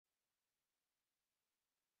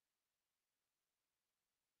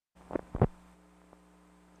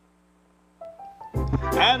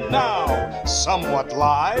And now, somewhat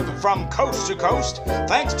live from coast to coast,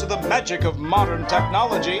 thanks to the magic of modern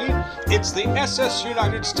technology, it's the SS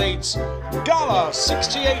United States Gala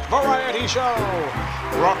 68 Variety Show.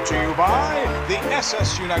 Brought to you by the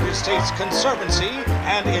SS United States Conservancy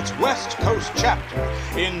and its West Coast chapter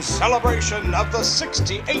in celebration of the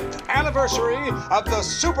 68th anniversary of the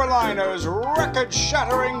Superliner's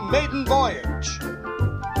record-shattering maiden voyage.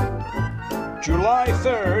 July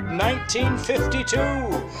 3rd,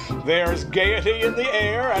 1952. There's gaiety in the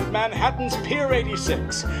air at Manhattan's Pier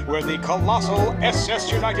 86, where the colossal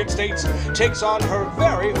SS United States takes on her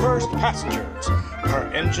very first passengers.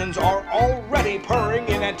 Her engines are already purring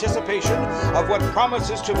in anticipation of what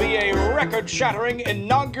promises to be a record-shattering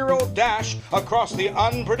inaugural dash across the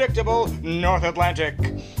unpredictable North Atlantic.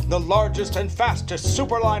 The largest and fastest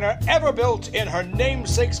superliner ever built in her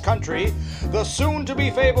namesake's country, the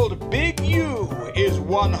soon-to-be fabled Big U is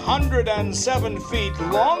 107 feet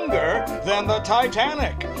longer than the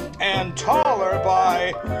Titanic and taller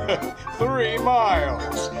by 3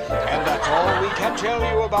 miles. And that's all we can tell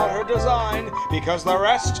you about her design, because the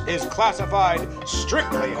rest is classified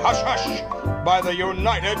strictly hush-hush by the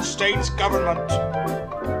United States government.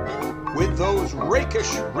 With those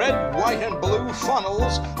rakish red, white, and blue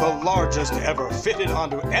funnels, the largest ever fitted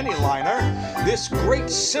onto any liner, this great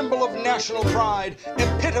symbol of national pride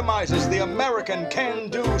epitomizes the American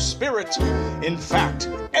can-do spirit. In fact,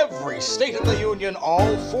 every state in the Union,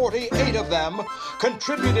 all 48 of them,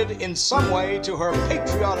 contributed in some way to her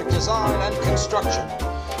patriotic design and construction.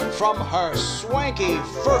 From her swanky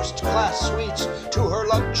first-class suites to her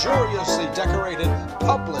luxuriously decorated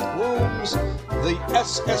public rooms, the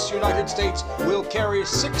SS United States will carry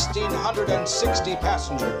 1,660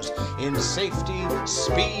 passengers in safety,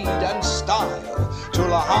 speed, and style to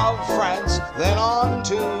Le Havre, France, then on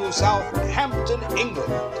to Southampton,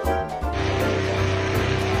 England.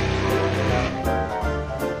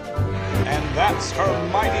 And that's her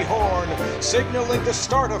mighty horn, signaling the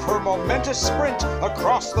start of her momentous sprint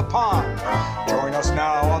across the pond. Join us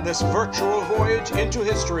now on this virtual voyage into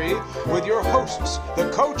history with your hosts, the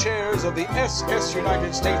co-chairs of the SS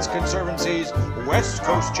United States Conservancy's West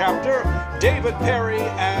Coast chapter, David Perry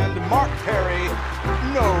and Mark Perry,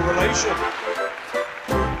 no relation.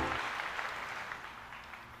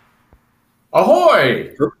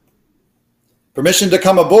 Ahoy! Permission to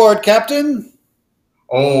come aboard, Captain?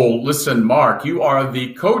 Oh, listen, Mark, you are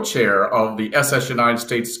the co-chair of the SS United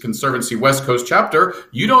States Conservancy West Coast chapter.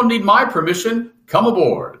 You don't need my permission. Come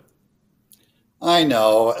aboard. I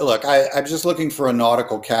know. Look, I'm just looking for a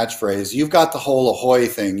nautical catchphrase. You've got the whole ahoy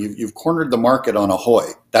thing. You've cornered the market on ahoy.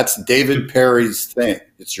 That's David Perry's thing.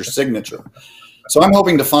 It's your signature. So I'm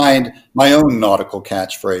hoping to find my own nautical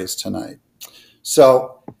catchphrase tonight.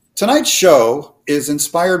 So tonight's show is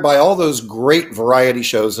inspired by all those great variety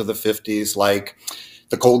shows of the 50s, like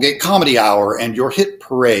the Colgate Comedy Hour and Your Hit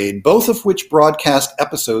Parade, both of which broadcast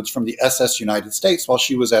episodes from the SS United States while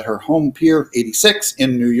she was at her home Pier 86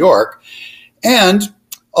 in New York, and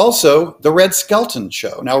also the Red Skelton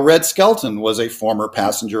Show. Now, Red Skelton was a former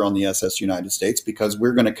passenger on the SS United States, because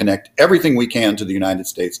we're going to connect everything we can to the United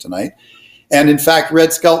States tonight. And in fact,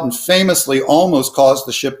 Red Skelton famously almost caused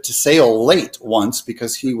the ship to sail late once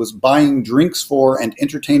because he was buying drinks for and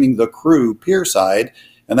entertaining the crew pierside.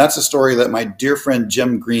 And that's a story that my dear friend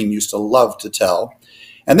Jim Green used to love to tell.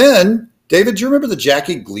 And then, David, do you remember the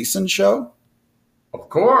Jackie Gleason Show? Of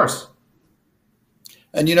course.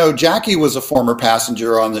 And you know, Jackie was a former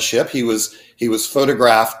passenger on the ship. He was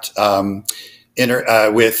photographed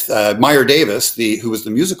with Meyer Davis, who was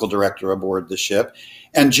the musical director aboard the ship.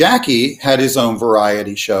 And Jackie had his own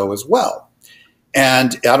variety show as well.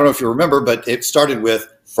 And I don't know if you remember, but it started with,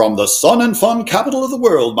 "From the sun and fun capital of the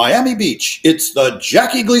world, Miami Beach, it's the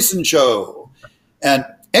Jackie Gleason Show." And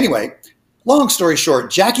anyway, long story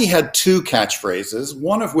short, Jackie had 2 catchphrases,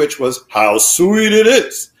 one of which was, "How sweet it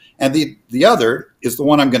is." And the other is the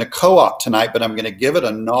one I'm going to co-opt tonight, but I'm going to give it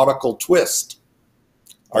a nautical twist.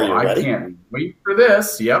 Are you ready? I can't wait for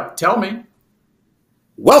this. Yep, tell me.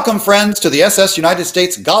 Welcome, friends, to the SS United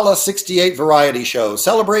States Gala 68 Variety Show,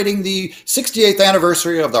 celebrating the 68th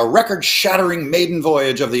anniversary of the record-shattering maiden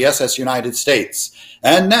voyage of the SS United States.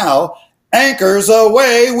 And now, anchors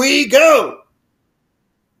away we go!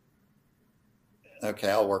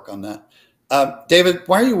 Okay, I'll work on that. David,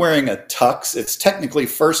 why are you wearing a tux? It's technically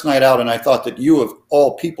first night out, and I thought that you, of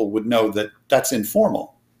all people, would know that that's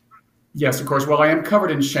informal. Yes, of course. Well, I am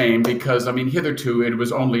covered in shame because, I mean, hitherto it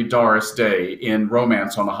was only Doris Day in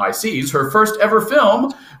Romance on the High Seas, her first ever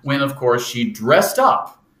film, when, of course, she dressed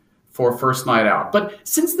up for First Night Out. But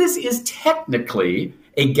since this is technically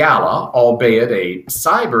a gala, albeit a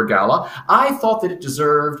cyber gala, I thought that it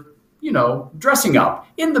deserved, dressing up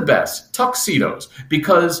in the best tuxedos,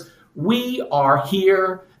 because we are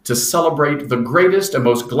here to celebrate the greatest and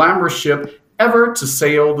most glamorous ship ever to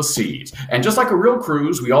sail the seas. And just like a real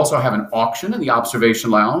cruise, we also have an auction in the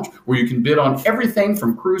observation lounge where you can bid on everything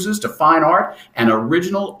from cruises to fine art and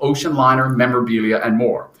original ocean liner memorabilia and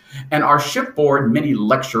more. And our shipboard mini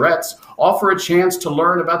lecturettes offer a chance to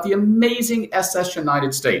learn about the amazing SS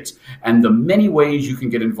United States and the many ways you can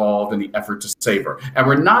get involved in the effort to save her. And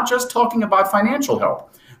we're not just talking about financial help.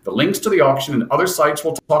 The links to the auction and other sites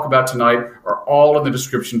we'll talk about tonight are all in the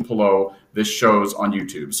description below this show's on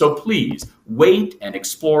YouTube. So please wait and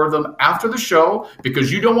explore them after the show,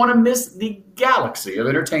 because you don't want to miss the galaxy of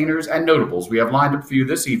entertainers and notables we have lined up for you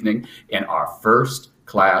this evening in our first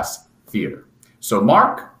class theater. So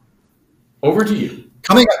Mark, over to you.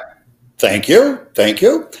 Coming up, thank you.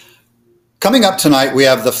 Coming up tonight, we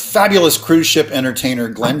have the fabulous cruise ship entertainer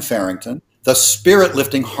Glenn Farrington, the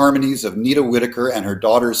spirit-lifting harmonies of Nita Whitaker and her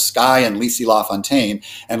daughters Sky and Lacey LaFontaine.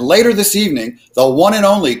 And later this evening, the one and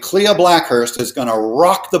only Clea Blackhurst is going to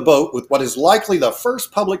rock the boat with what is likely the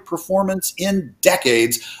first public performance in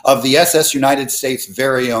decades of the SS United States'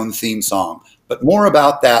 very own theme song. But more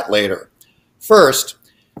about that later. First,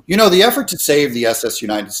 the effort to save the SS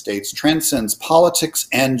United States transcends politics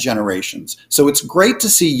and generations. So it's great to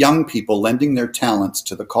see young people lending their talents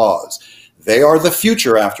to the cause. They are the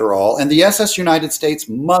future, after all, and the SS United States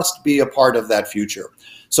must be a part of that future.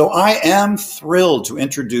 So I am thrilled to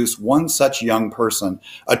introduce one such young person,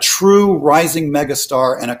 a true rising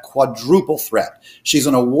megastar and a quadruple threat. She's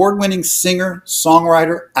an award-winning singer,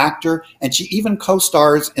 songwriter, actor, and she even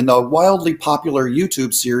co-stars in the wildly popular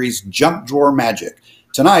YouTube series Junk Drawer Magic.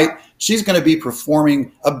 Tonight, she's going to be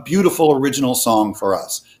performing a beautiful original song for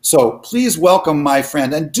us. So please welcome my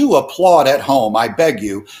friend, and do applaud at home, I beg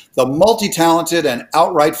you, the multi-talented and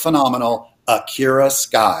outright phenomenal Akira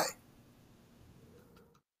Sky.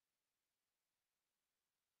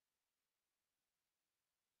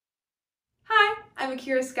 Hi, I'm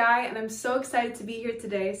Akira Sky, and I'm so excited to be here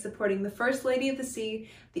today supporting the First Lady of the Sea,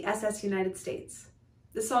 the SS United States.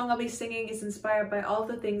 The song I'll be singing is inspired by all of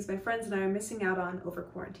the things my friends and I are missing out on over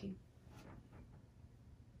quarantine.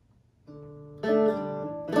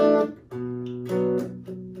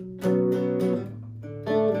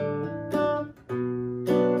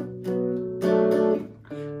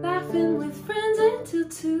 Laughing with friends until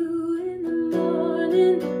 2 in the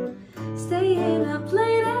morning, staying up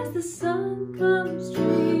late as the sun comes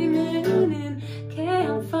streaming in,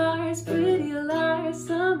 campfires, pretty liars,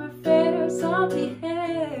 summer fair, salty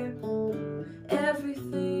hair,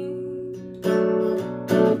 everything.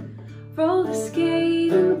 Roller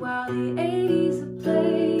skating while the 80s are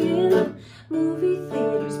playing, movie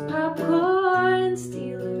theaters, popcorn,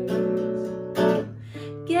 Steelers.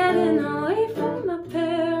 Getting away from my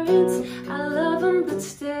parents, I love them, but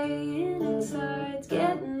staying inside's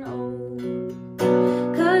getting old.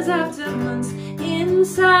 'Cause after months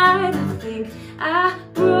inside, I think I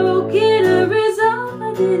broke in a resolve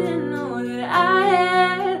I didn't know that I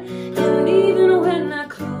had. And even when I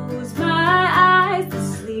close my eyes, the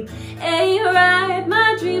sleep ain't right.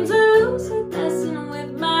 My dreams are lucid, messing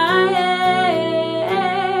with my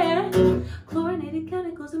head. Chlorinated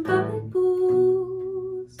chemicals and public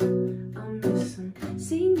pools. I'm missing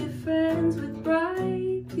senior friends with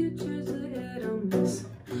bright futures ahead. I'm missing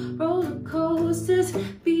roller coasters,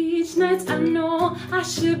 beach nights. I know I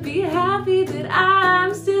should be happy that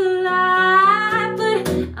I'm still alive, but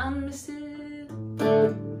I'm missing.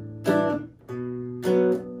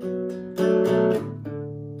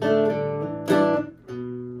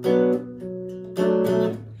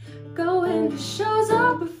 Going to shows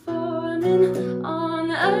or performing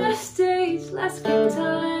on a stage, last screen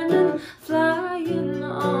time and flying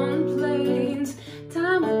on planes.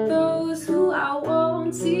 Time with those who I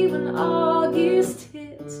won't see when August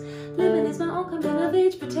hits. Living as my own coming of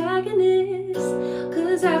age protagonist.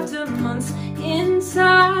 'Cause after months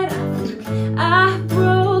inside, I think I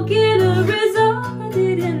broke in a resolve I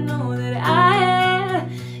didn't know that I had.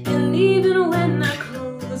 And even when I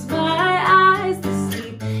close my eyes, the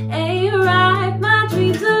sleep ain't right. My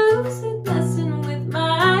dreams are lucid, messing with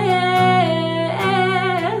my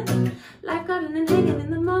head. Like gardening and hanging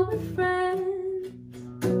in the mall with friends.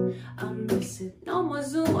 I'm missing no more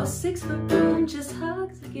Zoom or 6-foot room, just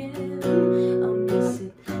hugs again. I'm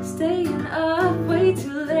missing staying up way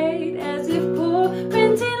too late, as if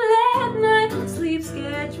quarantine let my sleep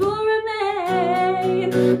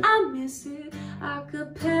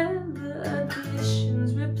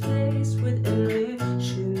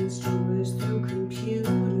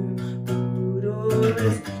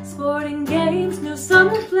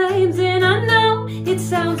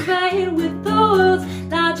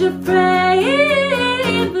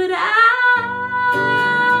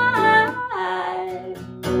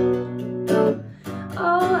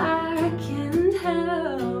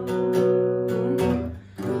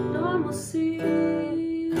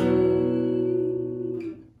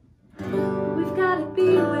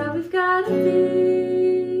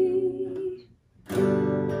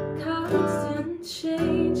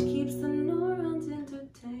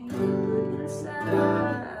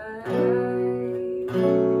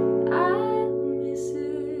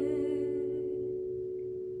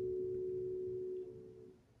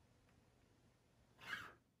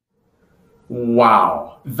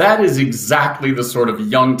Wow, that is exactly the sort of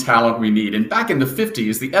young talent we need. And back in the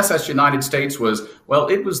 50s, the SS United States was, well,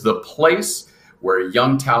 it was the place where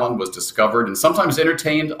young talent was discovered and sometimes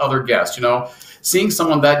entertained other guests. You know, seeing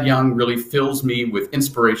someone that young really fills me with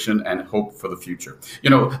inspiration and hope for the future. You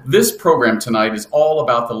know, this program tonight is all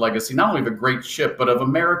about the legacy, not only of a great ship, but of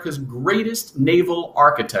America's greatest naval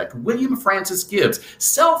architect, William Francis Gibbs,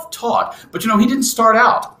 self-taught. But, you know, he didn't start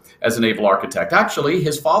out as a naval architect. Actually,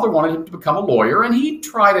 his father wanted him to become a lawyer, and he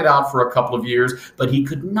tried it out for a couple of years, but he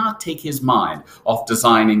could not take his mind off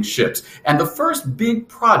designing ships. And the first big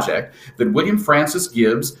project that William Francis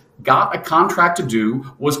Gibbs got a contract to do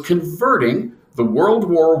was converting the World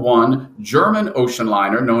War I German ocean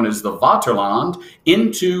liner known as the Vaterland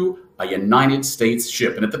into a United States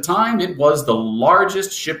ship. And at the time, it was the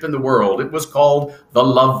largest ship in the world. It was called the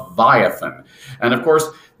Leviathan. And of course,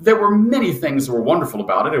 there were many things that were wonderful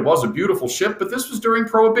about it. It was a beautiful ship, but this was during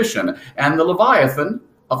Prohibition. And the Leviathan,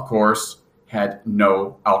 of course, had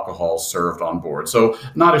no alcohol served on board. So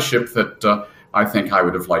not a ship that I think I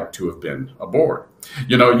would have liked to have been aboard.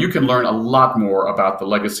 You know, you can learn a lot more about the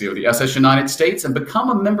legacy of the SS United States and become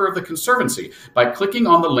a member of the Conservancy by clicking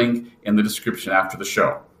on the link in the description after the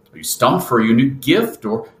show. Are you stumped for a unique gift?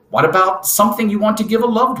 Or what about something you want to give a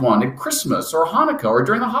loved one at Christmas or Hanukkah or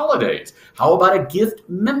during the holidays? How about a gift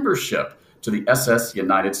membership to the SS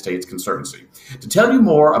United States Conservancy? To tell you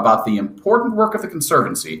more about the important work of the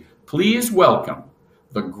Conservancy, please welcome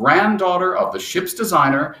the granddaughter of the ship's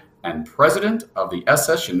designer and president of the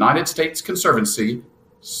SS United States Conservancy,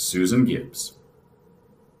 Susan Gibbs.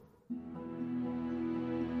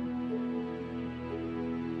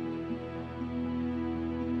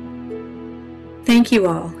 Thank you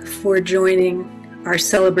all for joining our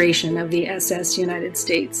celebration of the SS United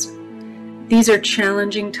States. These are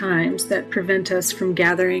challenging times that prevent us from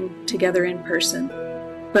gathering together in person,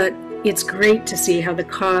 but it's great to see how the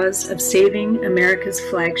cause of saving America's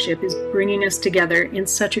flagship is bringing us together in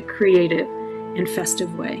such a creative and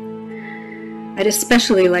festive way. I'd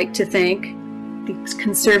especially like to thank the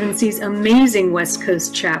Conservancy's amazing West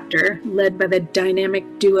Coast chapter, led by the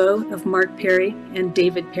dynamic duo of Mark Perry and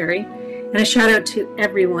David Perry, and a shout out to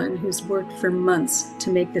everyone who's worked for months to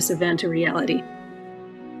make this event a reality.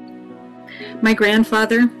 My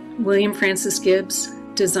grandfather, William Francis Gibbs,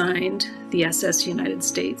 designed the SS United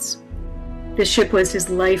States. This ship was his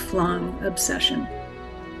lifelong obsession.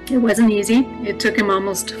 It wasn't easy. It took him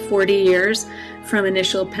almost 40 years from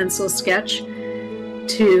initial pencil sketch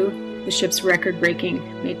to the ship's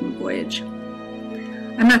record-breaking maiden voyage.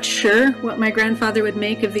 I'm not sure what my grandfather would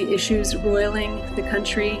make of the issues roiling the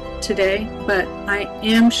country today, but I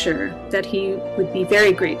am sure that he would be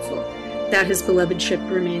very grateful that his beloved ship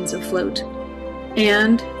remains afloat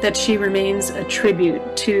and that she remains a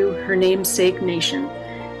tribute to her namesake nation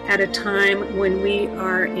at a time when we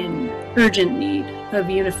are in urgent need of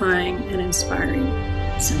unifying and inspiring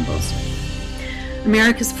symbols.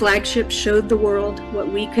 America's flagship showed the world what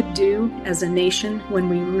we could do as a nation when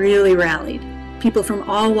we really rallied. People from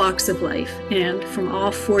all walks of life and from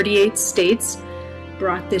all 48 states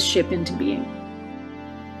brought this ship into being.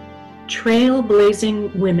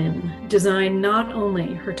 Trailblazing women designed not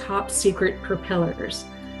only her top secret propellers,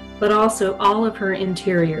 but also all of her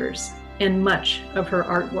interiors and much of her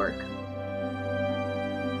artwork.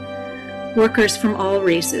 Workers from all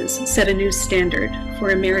races set a new standard for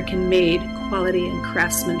American-made quality and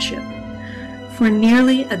craftsmanship. For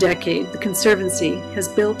nearly a decade, the Conservancy has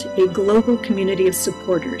built a global community of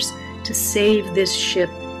supporters to save this ship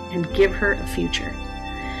and give her a future.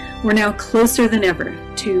 We're now closer than ever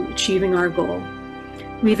to achieving our goal.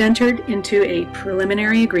 We've entered into a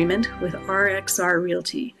preliminary agreement with RXR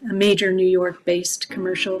Realty, a major New York-based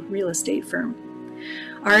commercial real estate firm.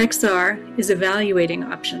 RXR is evaluating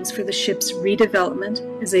options for the ship's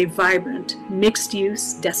redevelopment as a vibrant,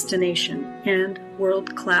 mixed-use destination and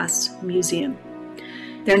world-class museum.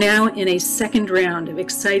 They're now in a second round of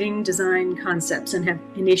exciting design concepts and have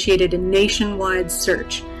initiated a nationwide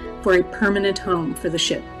search for a permanent home for the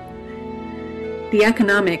ship. The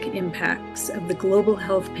economic impacts of the global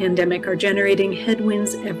health pandemic are generating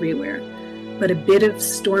headwinds everywhere, but a bit of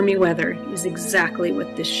stormy weather is exactly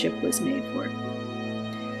what this ship was made for.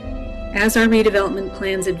 As our redevelopment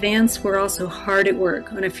plans advance, we're also hard at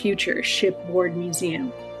work on a future shipboard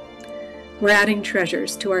museum. We're adding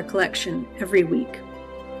treasures to our collection every week.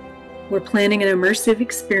 We're planning an immersive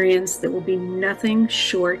experience that will be nothing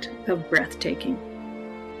short of breathtaking.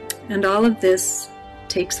 And all of this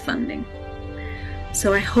takes funding.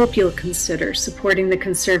 So I hope you'll consider supporting the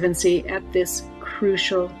Conservancy at this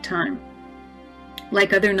crucial time.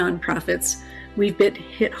 Like other nonprofits, we've been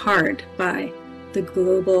hit hard by the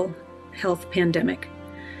global health pandemic.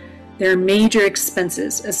 There are major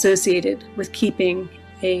expenses associated with keeping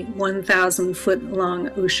a 1,000-foot-long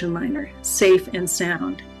ocean liner safe and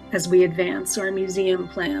sound as we advance our museum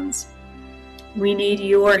plans. We need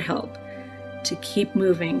your help to keep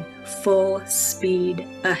moving full speed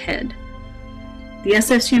ahead. The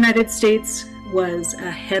SS United States was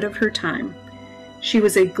ahead of her time. She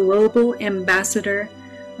was a global ambassador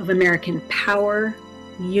of American power,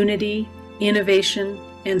 unity, innovation,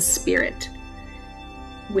 and spirit.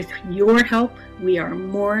 With your help, we are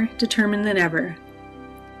more determined than ever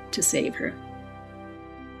to save her.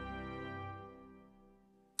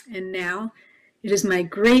 And now, it is my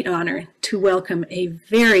great honor to welcome a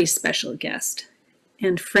very special guest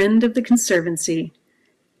and friend of the Conservancy,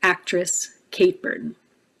 actress Kate Burton.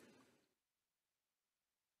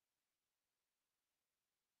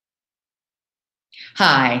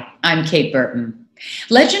 Hi, I'm Kate Burton.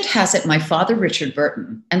 Legend has it my father, Richard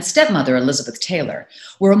Burton, and stepmother, Elizabeth Taylor,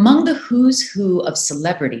 were among the who's who of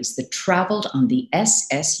celebrities that traveled on the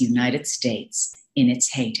SS United States in its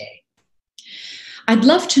heyday. I'd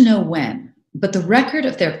love to know when, but the record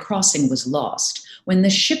of their crossing was lost when the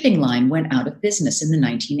shipping line went out of business in the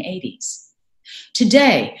 1980s.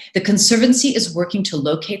 Today, the Conservancy is working to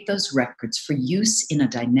locate those records for use in a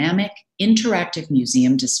dynamic, interactive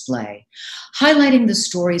museum display, highlighting the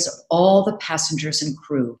stories of all the passengers and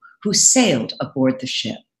crew who sailed aboard the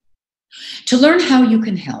ship. To learn how you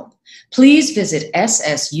can help, please visit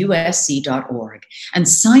ssusc.org and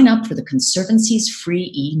sign up for the Conservancy's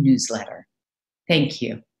free e-newsletter. Thank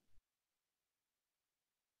you.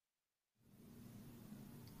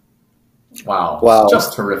 Wow.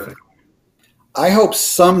 Just terrific. I hope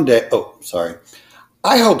someday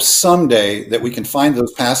that we can find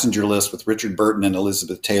those passenger lists with Richard Burton and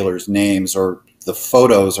Elizabeth Taylor's names or the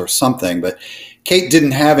photos or something. But Kate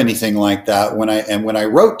didn't have anything like that. When I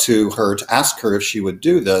wrote to her to ask her if she would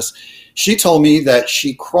do this, she told me that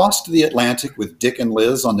she crossed the Atlantic with Dick and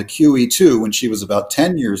Liz on the QE2 when she was about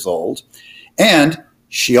 10 years old. And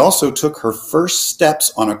she also took her first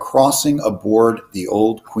steps on a crossing aboard the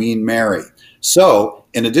old Queen Mary. So,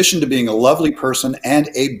 in addition to being a lovely person and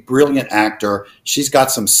a brilliant actor, she's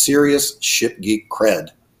got some serious ship geek cred.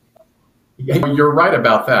 Yeah, you're right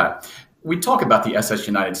about that. We talk about the SS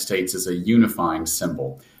United States as a unifying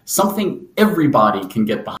symbol, something everybody can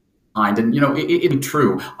get behind. And, it's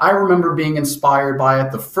true. I remember being inspired by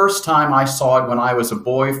it the first time I saw it when I was a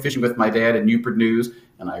boy fishing with my dad in Newport News,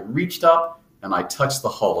 and I reached up and I touched the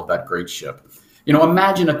hull of that great ship.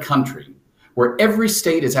 Imagine a country where every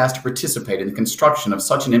state is asked to participate in the construction of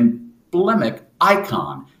such an emblematic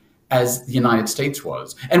icon as the United States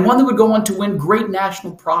was, and one that would go on to win great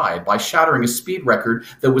national pride by shattering a speed record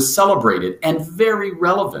that was celebrated and very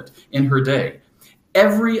relevant in her day.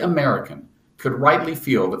 Every American could rightly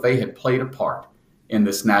feel that they had played a part in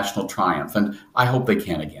this national triumph, and I hope they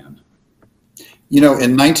can again. In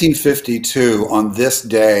 1952, on this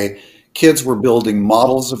day, kids were building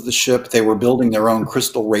models of the ship. They were building their own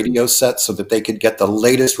crystal radio sets so that they could get the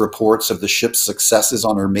latest reports of the ship's successes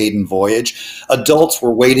on her maiden voyage. Adults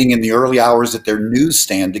were waiting in the early hours at their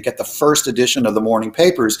newsstand to get the first edition of the morning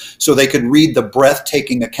papers so they could read the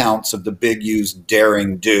breathtaking accounts of the Big U's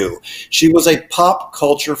daring do. She was a pop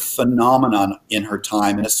culture phenomenon in her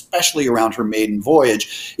time, and especially around her maiden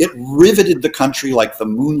voyage. It riveted the country like the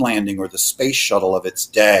moon landing or the space shuttle of its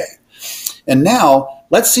day. And now,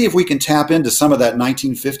 let's see if we can tap into some of that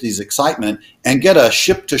 1950s excitement and get a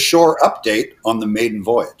ship-to-shore update on the maiden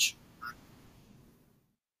voyage.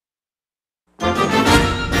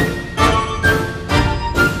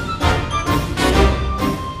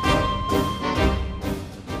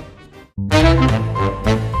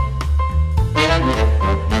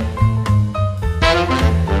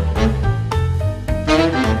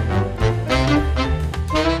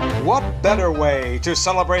 What better way to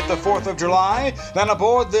celebrate the 4th of July than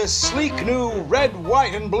aboard this sleek new red,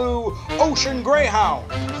 white, and blue Ocean Greyhound?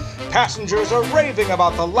 Passengers are raving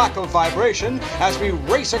about the lack of vibration as we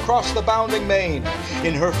race across the bounding main.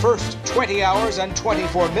 In her first 20 hours and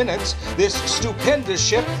 24 minutes, this stupendous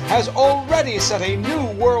ship has already set a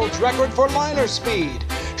new world's record for liner speed,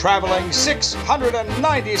 traveling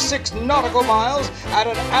 696 nautical miles at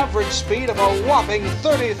an average speed of a whopping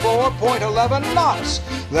 34.11 knots.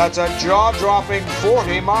 That's a jaw-dropping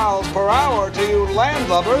 40 miles per hour to you land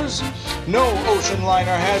lovers. No ocean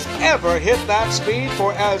liner has ever hit that speed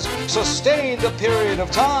for as sustained a period of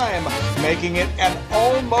time, making it an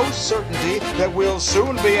almost certainty that we'll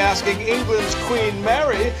soon be asking England's Queen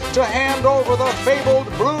Mary to hand over the fabled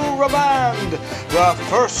Blue Riband, the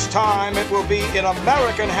first time it will be in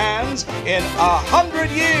American hands in 100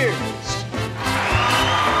 years.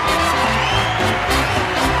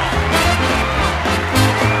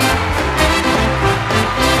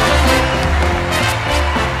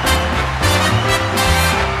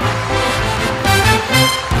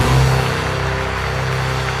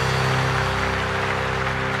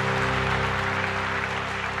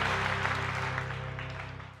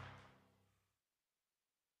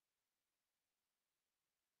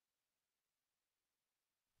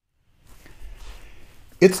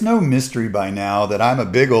 It's no mystery by now that I'm a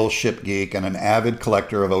big old ship geek and an avid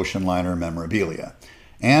collector of ocean liner memorabilia.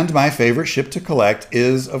 And my favorite ship to collect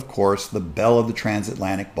is, of course, the belle of the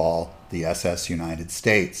transatlantic ball, the SS United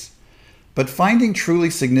States. But finding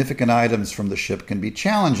truly significant items from the ship can be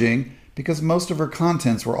challenging because most of her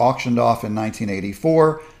contents were auctioned off in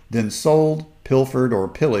 1984, then sold, pilfered, or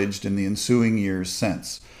pillaged in the ensuing years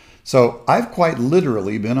since. So I've quite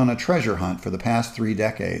literally been on a treasure hunt for the past 3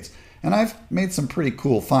 decades, and I've made some pretty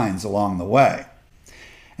cool finds along the way.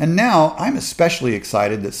 And now I'm especially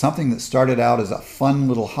excited that something that started out as a fun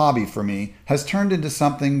little hobby for me has turned into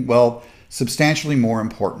something, well, substantially more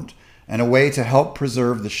important, and a way to help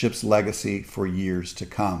preserve the ship's legacy for years to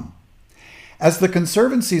come. As the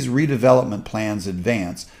Conservancy's redevelopment plans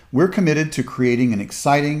advance, we're committed to creating an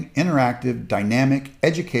exciting, interactive, dynamic,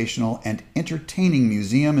 educational, and entertaining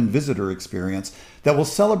museum and visitor experience that will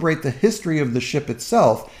celebrate the history of the ship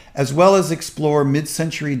itself, as well as explore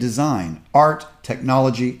mid-century design, art,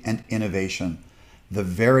 technology, and innovation. The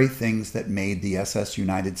very things that made the SS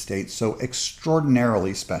United States so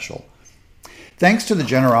extraordinarily special. Thanks to the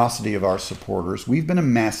generosity of our supporters, we've been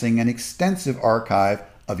amassing an extensive archive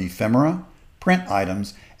of ephemera, print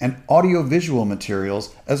items, and audiovisual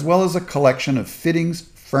materials, as well as a collection of fittings,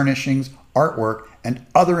 furnishings, artwork, and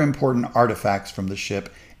other important artifacts from the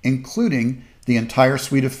ship, including the entire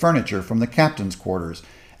suite of furniture from the captain's quarters,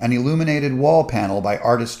 an illuminated wall panel by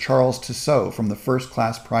artist Charles Tissot from the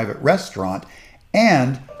first-class private restaurant,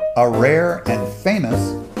 and a rare and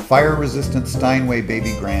famous fire-resistant Steinway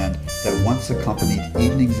baby grand that once accompanied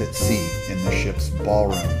evenings at sea in the ship's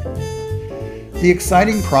ballroom. The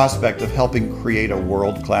exciting prospect of helping create a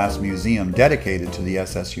world-class museum dedicated to the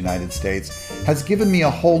SS United States has given me a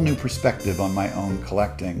whole new perspective on my own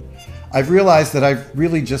collecting. I've realized that I've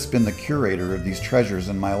really just been the curator of these treasures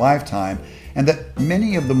in my lifetime, and that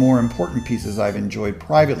many of the more important pieces I've enjoyed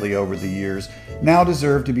privately over the years now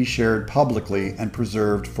deserve to be shared publicly and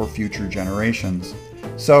preserved for future generations.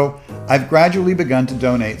 So I've gradually begun to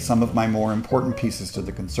donate some of my more important pieces to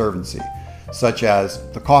the Conservancy, such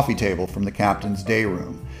as the coffee table from the captain's day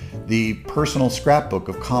room, the personal scrapbook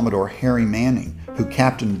of Commodore Harry Manning, who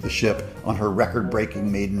captained the ship on her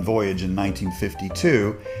record-breaking maiden voyage in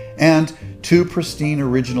 1952, and 2 pristine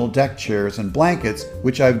original deck chairs and blankets,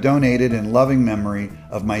 which I've donated in loving memory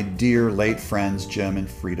of my dear late friends Jim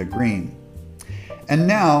and Frida Green. And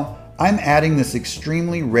now, I'm adding this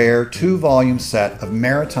extremely rare 2-volume set of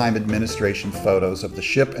Maritime Administration photos of the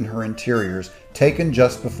ship and her interiors taken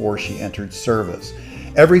just before she entered service.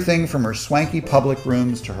 Everything from her swanky public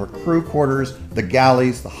rooms to her crew quarters, the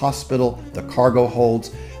galleys, the hospital, the cargo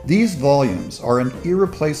holds. These volumes are an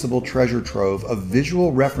irreplaceable treasure trove of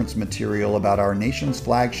visual reference material about our nation's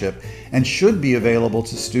flagship and should be available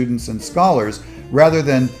to students and scholars rather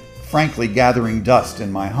than, frankly, gathering dust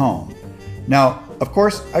in my home. Now, of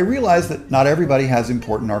course, I realize that not everybody has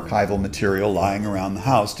important archival material lying around the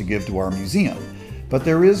house to give to our museum, but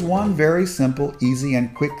there is one very simple, easy,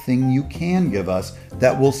 and quick thing you can give us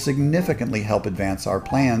that will significantly help advance our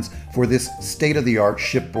plans for this state-of-the-art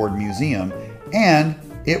shipboard museum, and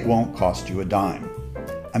it won't cost you a dime.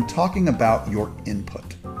 I'm talking about your input.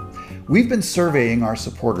 We've been surveying our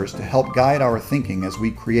supporters to help guide our thinking as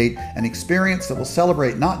we create an experience that will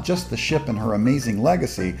celebrate not just the ship and her amazing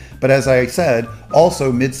legacy, but as I said,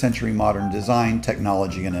 also mid-century modern design,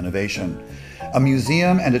 technology, and innovation. A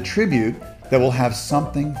museum and a tribute that will have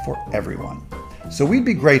something for everyone. So we'd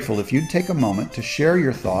be grateful if you'd take a moment to share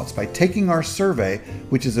your thoughts by taking our survey,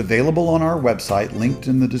 which is available on our website, linked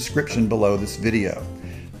in the description below this video.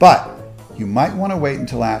 But you might want to wait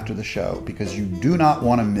until after the show because you do not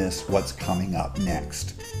want to miss what's coming up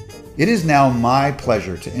next. It is now my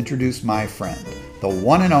pleasure to introduce my friend, the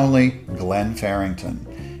one and only Glenn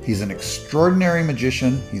Farrington. He's an extraordinary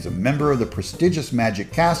magician, he's a member of the prestigious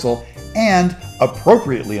Magic Castle, and,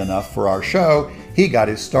 appropriately enough for our show, he got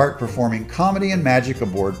his start performing comedy and magic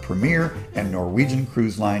aboard Premier and Norwegian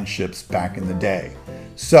Cruise Line ships back in the day.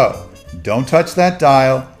 So, don't touch that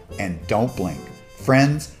dial and don't blink.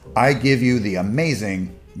 Friends, I give you the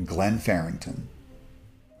amazing Glenn Farrington.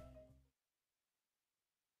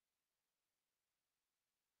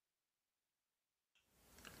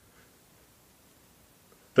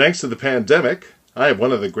 Thanks to the pandemic, I have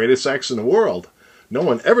one of the greatest acts in the world. No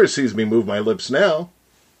one ever sees me move my lips now.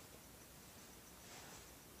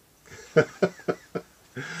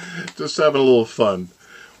 Just having a little fun.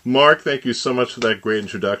 Mark, thank you so much for that great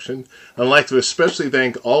introduction. I'd like to especially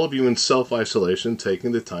thank all of you in self-isolation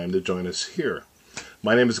taking the time to join us here.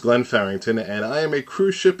 My name is Glenn Farrington, and I am a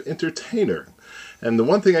cruise ship entertainer. And the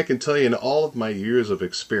one thing I can tell you in all of my years of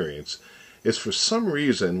experience is for some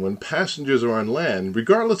reason when passengers are on land,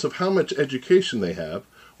 regardless of how much education they have,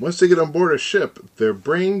 once they get on board a ship, their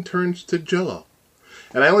brain turns to jello.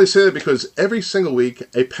 And I only say that because every single week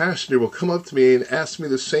a passenger will come up to me and ask me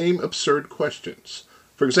the same absurd questions.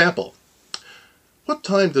 For example, what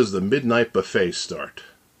time does the midnight buffet start?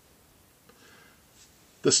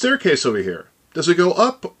 The staircase over here, does it go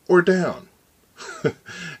up or down?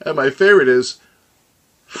 And my favorite is,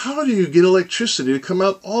 how do you get electricity to come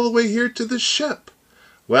out all the way here to the ship?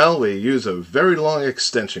 Well, we use a very long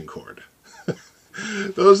extension cord.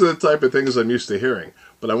 Those are the type of things I'm used to hearing.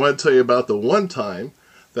 But I want to tell you about the one time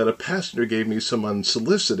that a passenger gave me some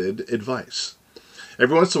unsolicited advice.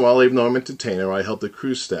 Every once in a while, even though I'm an entertainer, I help the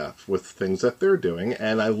cruise staff with things that they're doing,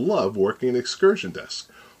 and I love working an excursion desk.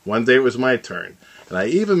 One day it was my turn, and I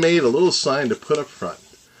even made a little sign to put up front.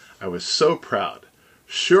 I was so proud.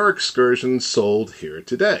 Shore excursions sold here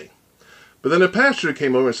today. But then a passenger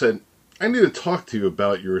came over and said, I need to talk to you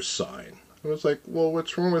about your sign. I was like, well,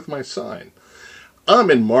 what's wrong with my sign?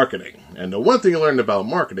 I'm in marketing, and the one thing you learn about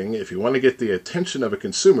marketing, if you want to get the attention of a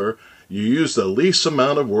consumer, you use the least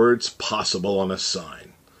amount of words possible on a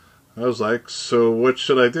sign. I was like, so what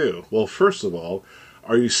should I do? Well, first of all,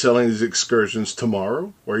 are you selling these excursions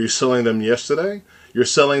tomorrow? Or are you selling them yesterday? You're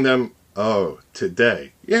selling them, oh,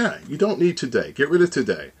 today. Yeah, you don't need today. Get rid of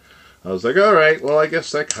today. I was like, all right, well, I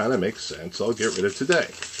guess that kind of makes sense. I'll get rid of today.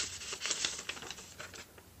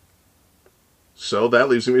 So that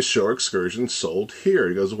leaves me with shore excursions sold here.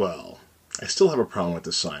 He goes, well, I still have a problem with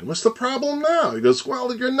the sign. What's the problem now? He goes,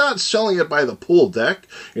 well, you're not selling it by the pool deck.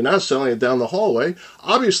 You're not selling it down the hallway.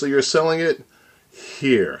 Obviously, you're selling it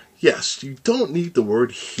here. Yes, you don't need the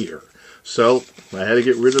word here. So I had to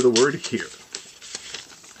get rid of the word here.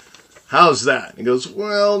 How's that? He goes,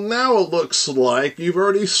 well, now it looks like you've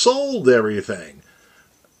already sold everything.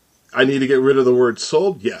 I need to get rid of the word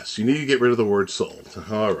sold? Yes, you need to get rid of the word sold.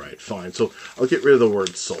 All right, fine. So I'll get rid of the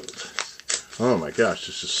word sold. Oh my gosh,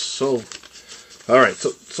 this is so... All right,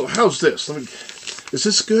 so how's this? Is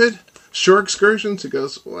this good? Shore excursions? He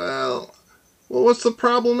goes, well, what's the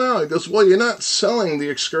problem now? He goes, well, you're not selling the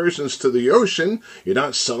excursions to the ocean. You're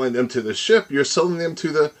not selling them to the ship. You're selling them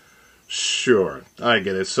to the shore. I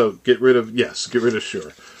get it. So get rid of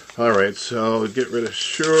shore. All right, so get rid of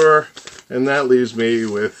shore. And that leaves me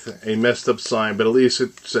with a messed up sign, but at least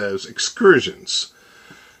it says excursions.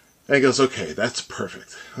 And he goes, okay, that's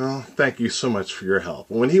perfect. Well, thank you so much for your help.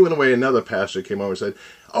 When he went away, another pastor came over and said,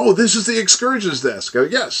 oh, this is the excursions desk. I go,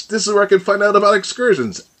 yes, this is where I can find out about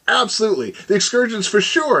excursions. Absolutely. The excursions for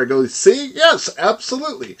sure. I go, see? Yes,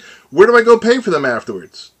 absolutely. Where do I go pay for them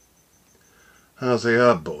afterwards? I was like,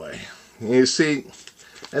 oh boy. You see,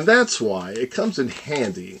 and that's why it comes in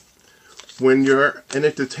handy when you're an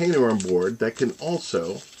entertainer on board that can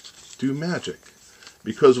also do magic.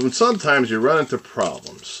 Because when sometimes you run into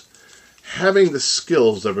problems, having the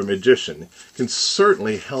skills of a magician can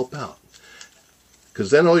certainly help out. Because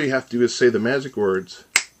then all you have to do is say the magic words,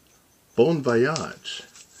 bon voyage.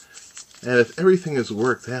 And if everything is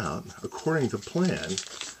worked out according to plan,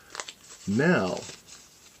 now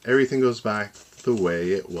everything goes back the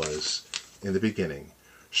way it was in the beginning.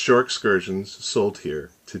 Shore excursions sold here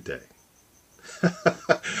today.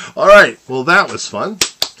 All right, well, that was fun.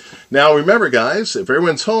 Now, remember, guys, if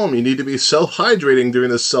everyone's home, you need to be self-hydrating during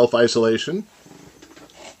this self-isolation.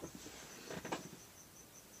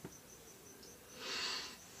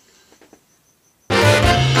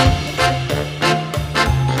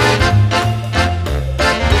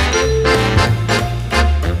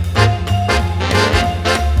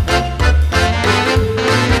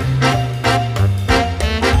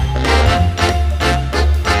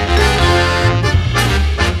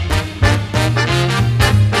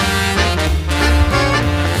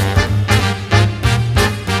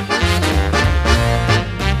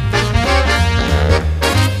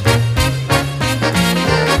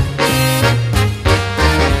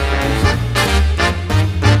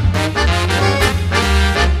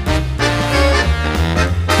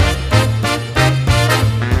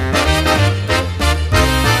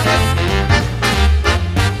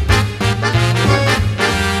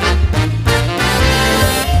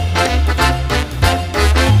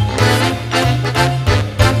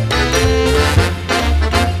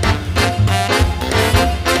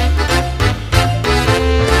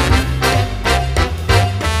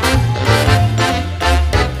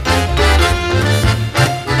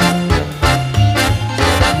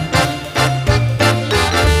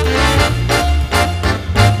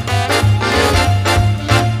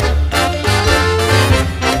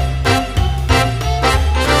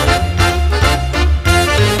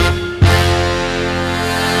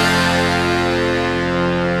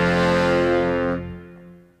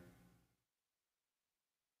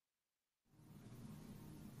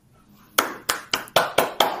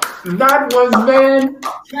 That was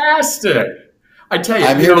fantastic. I tell you,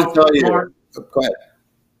 I'm here to tell you. Mark, Go ahead.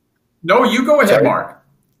 no, you go ahead, Sorry. Mark.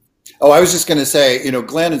 Oh, I was just going to say,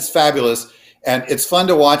 Glenn is fabulous, and it's fun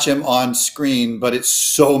to watch him on screen, but it's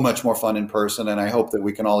so much more fun in person, and I hope that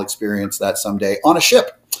we can all experience that someday on a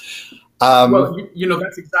ship. Well,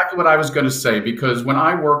 that's exactly what I was going to say, because when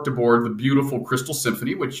I worked aboard the beautiful Crystal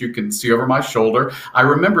Symphony, which you can see over my shoulder, I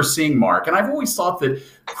remember seeing Mark. And I've always thought that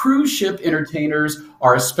cruise ship entertainers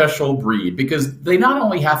are a special breed, because they not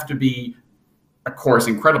only have to be, of course,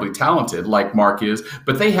 incredibly talented like Mark is,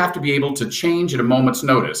 but they have to be able to change at a moment's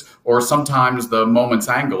notice, or sometimes the moment's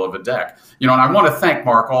angle of a deck. And I want to thank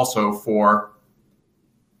Mark also for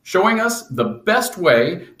showing us the best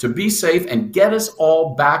way to be safe and get us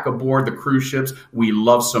all back aboard the cruise ships we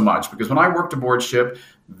love so much. Because when I worked aboard ship,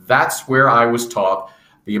 that's where I was taught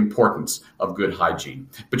the importance of good hygiene.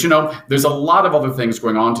 But there's a lot of other things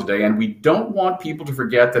going on today, and we don't want people to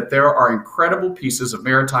forget that there are incredible pieces of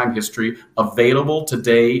maritime history available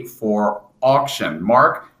today for auction.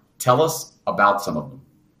 Mark, tell us about some of them.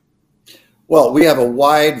 Well, we have a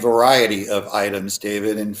wide variety of items,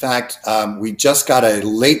 David. In fact, we just got a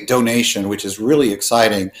late donation, which is really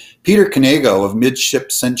exciting. Peter Canego of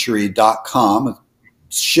midshipcentury.com, a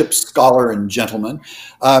ship scholar and gentleman,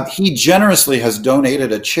 he generously has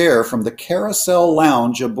donated a chair from the Carousel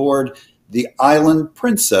Lounge aboard the Island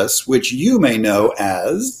Princess, which you may know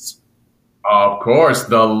as... Of course,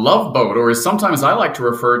 the Love Boat, or as sometimes I like to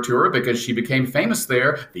refer to her because she became famous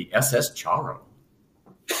there, the SS Charo.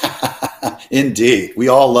 Indeed. We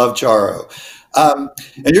all love Charo. And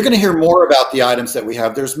you're going to hear more about the items that we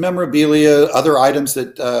have. There's memorabilia, other items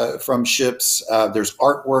that from ships. There's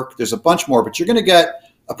artwork. There's a bunch more, but you're going to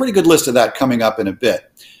get a pretty good list of that coming up in a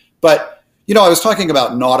bit. But, I was talking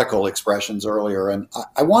about nautical expressions earlier, and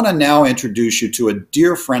I want to now introduce you to a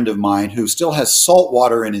dear friend of mine who still has salt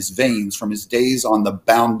water in his veins from his days on the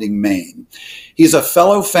bounding main. He's a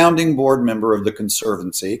fellow founding board member of the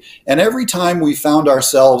Conservancy, and every time we found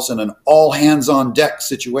ourselves in an all-hands-on-deck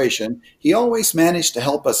situation, he always managed to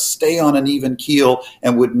help us stay on an even keel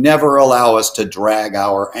and would never allow us to drag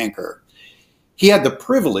our anchor. He had the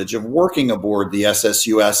privilege of working aboard the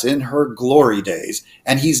SSUS in her glory days,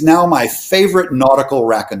 and he's now my favorite nautical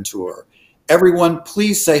raconteur. Everyone,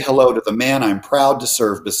 please say hello to the man I'm proud to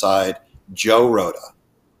serve beside, Joe Rhoda.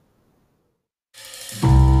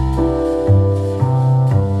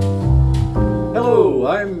 Hello,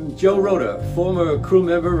 I'm Joe Rhoda, former crew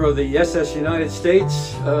member of the SS United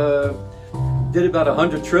States. Did about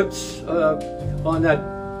 100 trips on that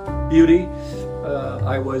beauty.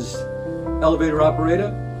 I was elevator operator,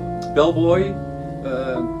 bellboy,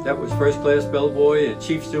 that was first class bellboy, and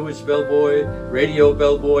chief steward's bellboy, radio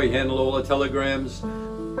bellboy, handled all the telegrams,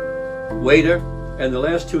 waiter, and the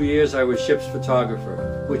last 2 years I was ship's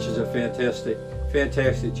photographer, which is a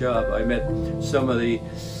fantastic job. I met some of the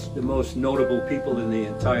most notable people in the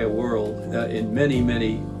entire world in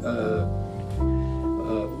many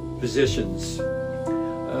positions.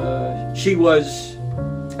 She was,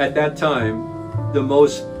 at that time, the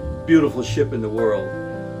most beautiful ship in the world,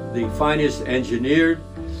 the finest engineered,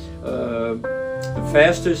 the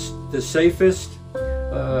fastest, the safest.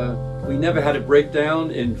 We never had a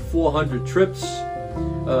breakdown in 400 trips,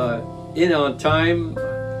 in on time.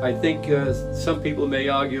 I think some people may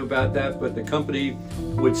argue about that, but the company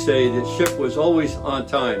would say the ship was always on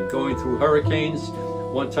time, going through hurricanes.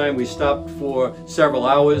 One time we stopped for several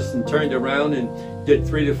hours and turned around and did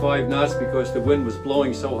 3 to 5 knots because the wind was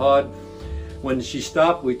blowing so hard. When she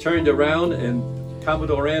stopped, we turned around and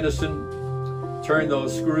Commodore Anderson turned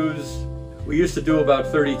those screws. We used to do about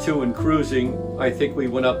 32 in cruising. I think we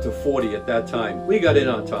went up to 40 at that time. We got in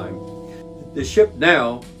on time. The ship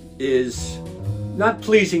now is not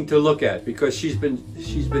pleasing to look at because she's been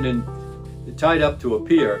tied up to a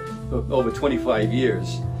pier for over 25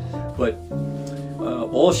 years. But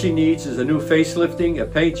all she needs is a new facelifting, a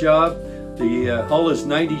paint job. The hull is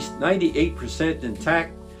 98%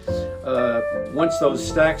 intact. Once those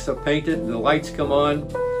stacks are painted and the lights come on,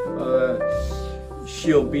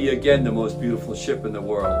 she'll be again the most beautiful ship in the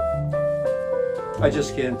world. I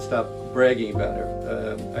just can't stop bragging about her.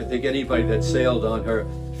 I think anybody that sailed on her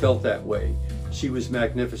felt that way. She was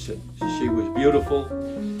magnificent. She was beautiful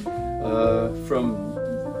from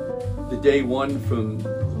the day one, from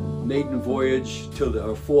maiden voyage till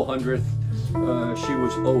her 400th. She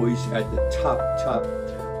was always at the top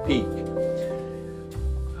peak.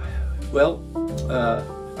 Well,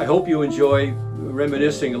 I hope you enjoy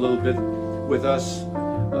reminiscing a little bit with us.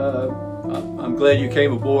 I'm glad you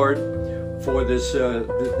came aboard for this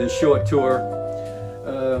short tour.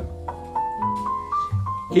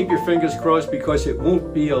 Keep your fingers crossed because it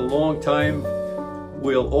won't be a long time.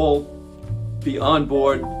 We'll all be on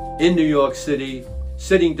board in New York City,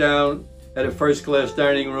 sitting down at a first-class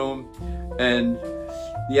dining room, and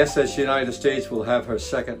the SS United States will have her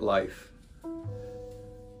second life.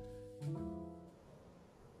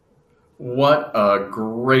 What a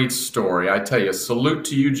great story. I tell you, salute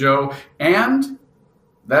to you, Joe. And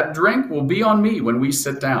that drink will be on me when we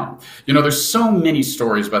sit down. You know, there's so many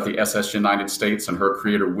stories about the SS United States and her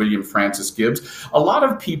creator, William Francis Gibbs. A lot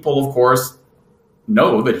of people, of course,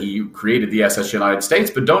 know that he created the SS United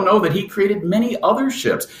States, but don't know that he created many other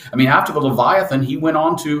ships. I mean, after the Leviathan, he went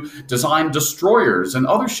on to design destroyers and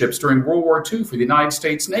other ships during World War II for the United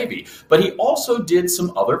States Navy. But he also did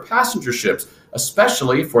some other passenger ships,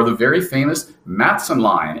 especially for the very famous Matson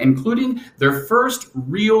Line, including their first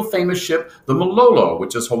real famous ship, the Malolo,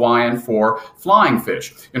 which is Hawaiian for flying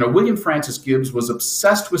fish. You know, William Francis Gibbs was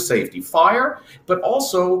obsessed with safety, fire, but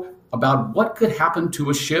also about what could happen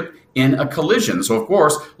to a ship in a collision. So, of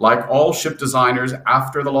course, like all ship designers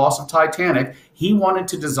after the loss of Titanic, he wanted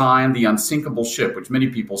to design the unsinkable ship, which many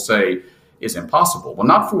people say is impossible. Well,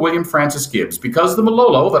 not for William Francis Gibbs, because the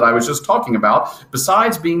Malolo that I was just talking about,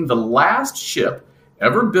 besides being the last ship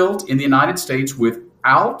ever built in the United States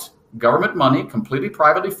without government money, completely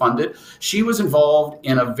privately funded, she was involved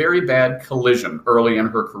in a very bad collision early in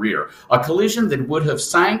her career, a collision that would have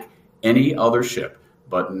sank any other ship,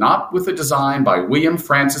 but not with a design by William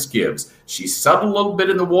Francis Gibbs. She settled a little bit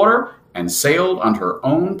in the water and sailed on her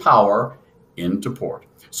own power into port.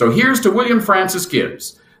 So here's to William Francis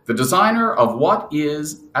Gibbs, the designer of what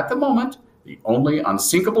is, at the moment, the only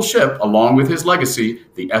unsinkable ship, along with his legacy,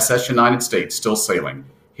 the SS United States, still sailing.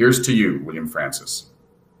 Here's to you, William Francis.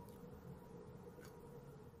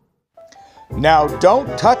 Now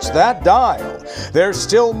don't touch that dial. There's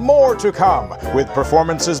still more to come with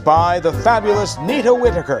performances by the fabulous Nita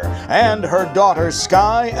Whitaker and her daughters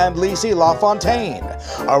Sky and Lisi LaFontaine.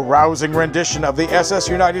 A rousing rendition of the SS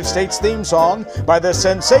United States theme song by the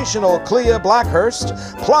sensational Clea Blackhurst,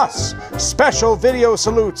 plus special video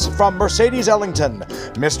salutes from Mercedes Ellington,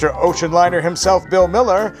 Mr. Ocean Liner himself Bill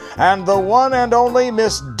Miller, and the one and only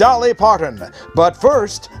Miss Dolly Parton. But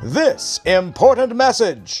first, this important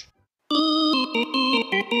message.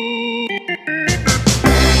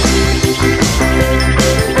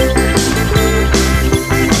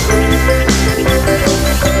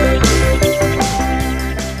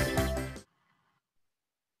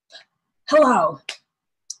 Hello,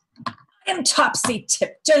 I am Topsy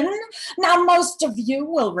Tipton. Now, most of you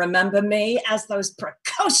will remember me as those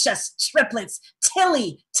precocious triplets,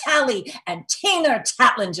 Tilly, Tally, and Tina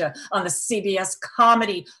Tatlinger on the CBS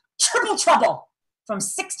comedy Triple Trouble from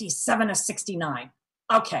 67 to 69.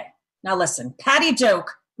 Okay, now listen, Patty Duke,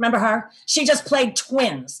 remember her? She just played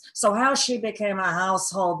twins. So how she became a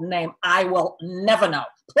household name, I will never know.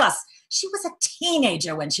 Plus, she was a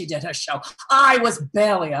teenager when she did her show. I was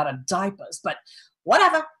barely out of diapers, but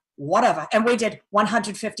whatever. And we did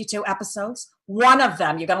 152 episodes. One of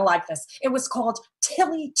them, you're going to like this. It was called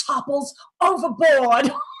Tilly Topples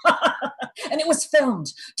Overboard. And it was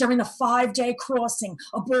filmed during the 5-day crossing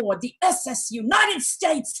aboard the SS United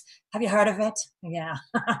States. Have you heard of it? Yeah.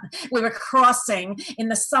 We were crossing in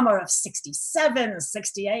the summer of 67,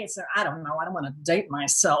 68. So I don't know. I don't want to date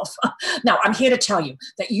myself. Now, I'm here to tell you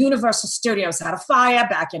that Universal Studios had a fire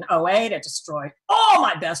back in '08. It destroyed all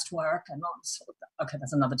my best work. And okay,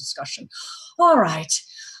 that's another discussion. All right.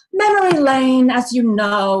 Memory lane, as you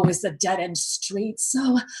know, is a dead-end street.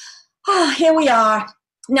 So here we are.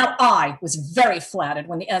 Now, I was very flattered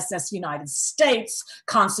when the SS United States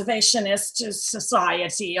Conservationist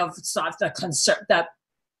Society of the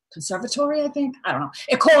Conservatory, I think? I don't know.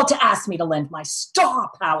 It called to ask me to lend my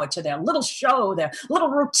star power to their little show, their little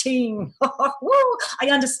routine. I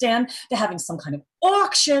understand they're having some kind of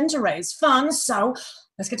auction to raise funds, so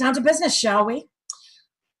let's get down to business, shall we?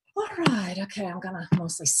 All right, okay, I'm gonna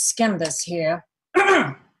mostly skim this here.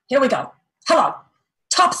 Here we go. Hello.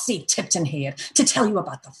 Topsy Tipton here to tell you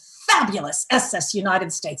about the fabulous SS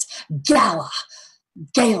United States Gala,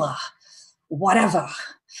 whatever,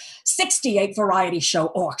 68 variety show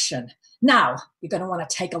auction. Now, you're going to want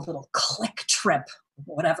to take a little click trip,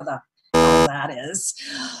 whatever the hell that is,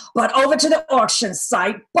 but over to the auction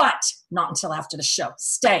site, but not until after the show.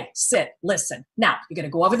 Stay, sit, listen. Now, you're going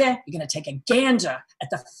to go over there, you're going to take a gander at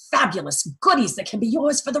the fabulous goodies that can be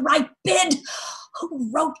yours for the right bid.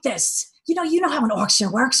 Who wrote this? You know how an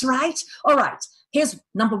auction works, right? All right, here's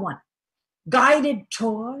number one. Guided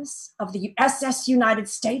tours of the SS United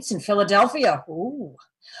States in Philadelphia. Ooh.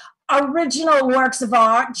 Original works of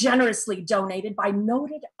art generously donated by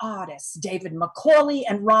noted artists David Macaulay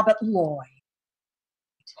and Robert Lloyd.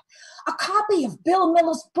 A copy of Bill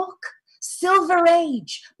Miller's book, Silver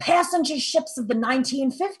Age, Passenger Ships of the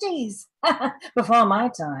 1950s. Before my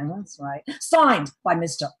time, that's right. Signed by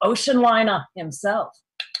Mr. Ocean Liner himself.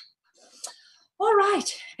 All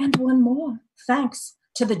right, and one more. Thanks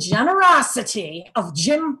to the generosity of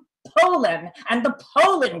Jim Poland and the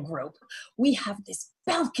Poland Group, we have this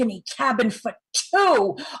balcony cabin for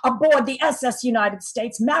two aboard the SS United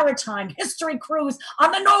States Maritime History Cruise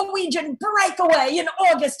on the Norwegian Breakaway in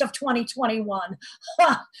August of 2021.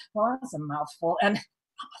 Well, that's a mouthful, and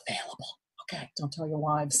I'm available. Okay, don't tell your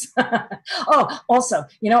wives. Oh, also,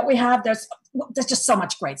 you know what we have? There's just so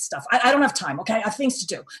much great stuff. I don't have time, okay? I have things to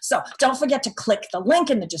do. So don't forget to click the link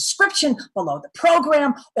in the description below the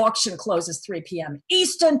program. Auction closes 3 p.m.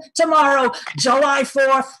 Eastern tomorrow, July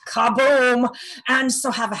 4th. Kaboom! And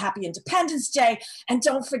so have a happy Independence Day. And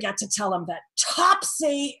don't forget to tell them that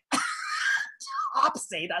Topsy,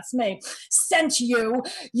 Topsy, that's me, sent you.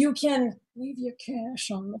 You can leave your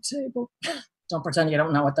cash on the table. Don't pretend you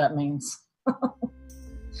don't know what that means.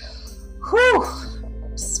 Whew,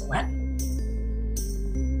 sweat.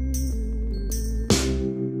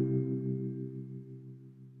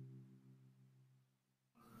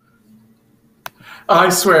 I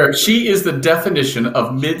swear, she is the definition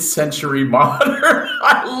of mid-century modern.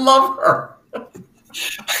 I love her.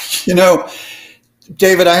 You know,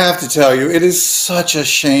 David, I have to tell you, it is such a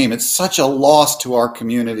shame. It's such a loss to our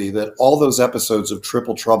community that all those episodes of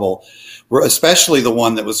Triple Trouble, were especially the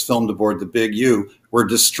one that was filmed aboard the Big U, were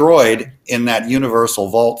destroyed in that Universal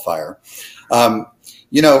Vault fire.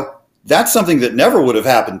 You know, that's something that never would have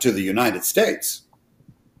happened to the United States.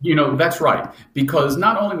 You know, that's right, because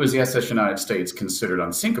not only was the SS United States considered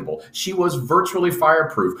unsinkable, she was virtually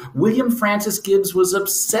fireproof. William Francis Gibbs was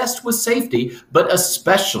obsessed with safety, but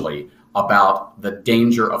especially about the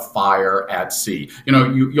danger of fire at sea. You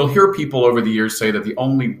know, you'll hear people over the years say that the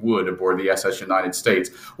only wood aboard the SS United States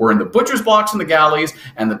were in the butcher's blocks in the galleys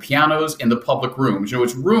and the pianos in the public rooms. You know,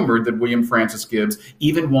 it's rumored that William Francis Gibbs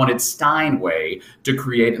even wanted Steinway to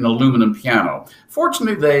create an aluminum piano.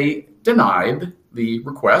 Fortunately, they denied the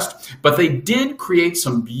request, but they did create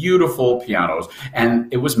some beautiful pianos,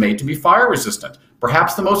 and it was made to be fire resistant.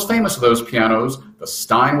 Perhaps the most famous of those pianos, the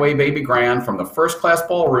Steinway Baby Grand from the First Class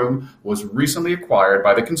Ballroom, was recently acquired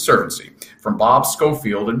by the Conservancy from Bob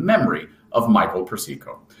Schofield in memory of Michael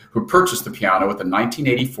Persico, who purchased the piano at the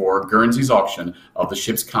 1984 Guernsey's auction of the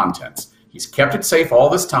ship's contents. He's kept it safe all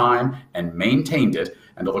this time and maintained it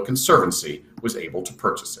until the Conservancy was able to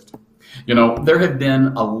purchase it. You know, there have been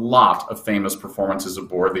a lot of famous performances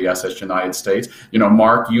aboard the SS United States. You know,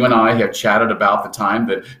 Mark, you and I have chatted about the time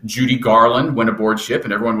that Judy Garland went aboard ship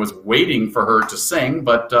and everyone was waiting for her to sing,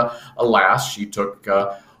 but alas, she took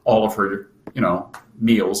all of her,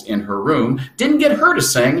 meals in her room. Didn't get her to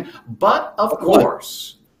sing, but of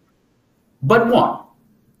course, but one.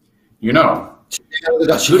 You know. She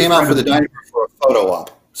came out for the dining room for a photo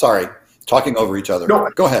op. Sorry, talking over each other. No,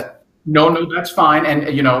 go ahead. No, that's fine.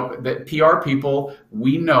 And, you know, the PR people,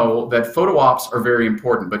 we know that photo ops are very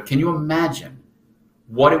important. But can you imagine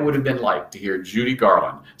what it would have been like to hear Judy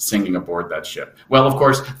Garland singing aboard that ship? Well, of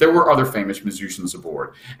course, there were other famous musicians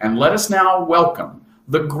aboard. And let us now welcome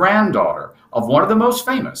the granddaughter of one of the most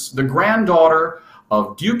famous, the granddaughter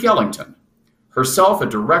of Duke Ellington, herself a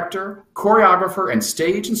director, choreographer, and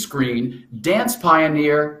stage and screen dance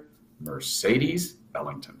pioneer, Mercedes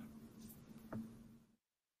Ellington.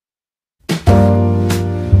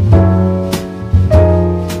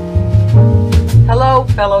 Hello,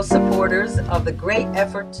 fellow supporters of the great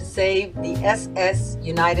effort to save the SS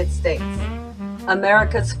United States,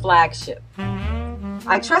 America's flagship.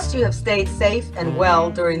 I trust you have stayed safe and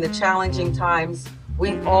well during the challenging times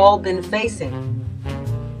we've all been facing.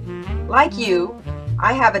 Like you,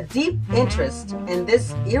 I have a deep interest in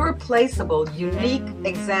this irreplaceable, unique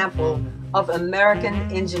example of American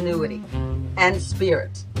ingenuity and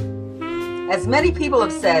spirit. As many people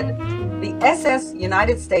have said, the SS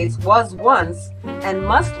United States was once and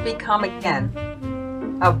must become again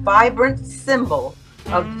a vibrant symbol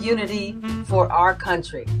of unity for our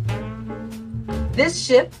country. This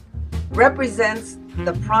ship represents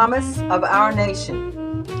the promise of our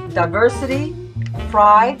nation, diversity,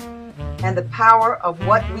 pride, and the power of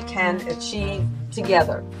what we can achieve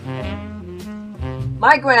together.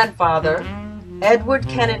 My grandfather, Edward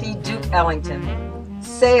Kennedy Duke Ellington,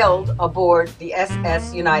 sailed aboard the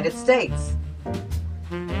SS United States.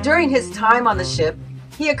 During his time on the ship,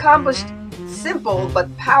 he accomplished simple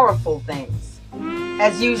but powerful things.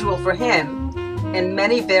 As usual for him, in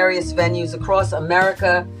many various venues across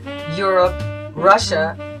America, Europe,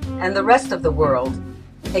 Russia, and the rest of the world,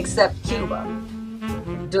 except Cuba,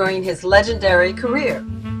 during his legendary career.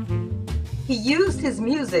 He used his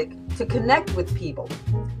music to connect with people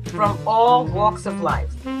from all walks of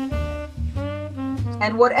life.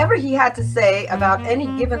 And whatever he had to say about any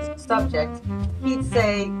given subject, he'd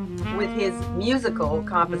say with his musical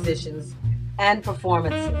compositions and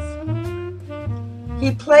performances.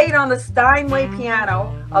 He played on the Steinway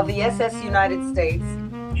piano of the SS United States,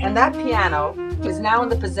 and that piano is now in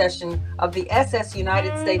the possession of the SS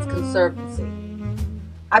United States Conservancy.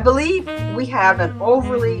 I believe we have an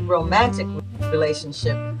overly romantic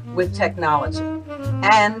relationship with technology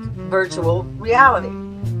and virtual reality.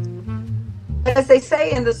 As they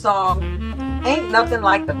say in the song, ain't nothing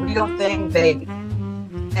like the real thing, baby.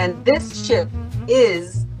 And this ship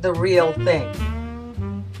is the real thing.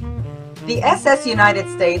 The SS United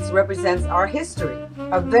States represents our history,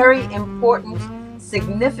 a very important,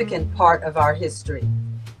 significant part of our history.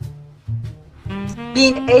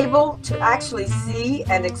 Being able to actually see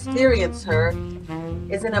and experience her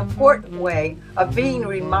is an important way of being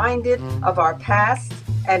reminded of our past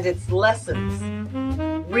and its lessons.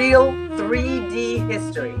 Real 3D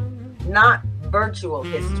history, not virtual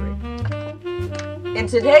history. In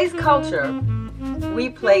today's culture, we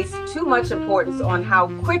place too much importance on how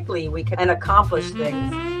quickly we can accomplish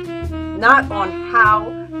things, not on how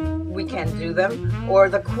we can do them or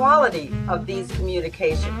the quality of these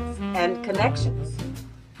communications and connections.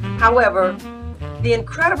 However, the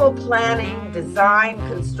incredible planning, design,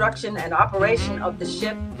 construction, and operation of the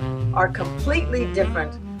ship are completely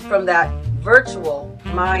different from that virtual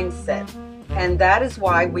mindset, and that is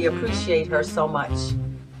why we appreciate her so much.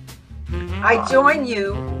 I join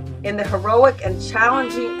you in the heroic and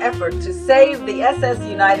challenging effort to save the SS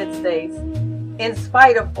United States in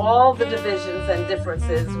spite of all the divisions and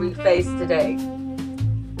differences we face today.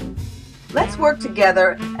 Let's work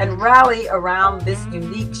together and rally around this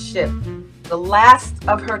unique ship, the last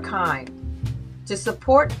of her kind, to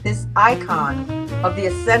support this icon of the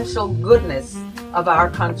essential goodness of our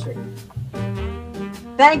country.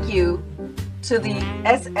 Thank you to the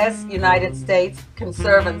SS United States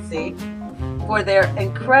Conservancy for their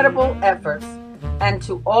incredible efforts, and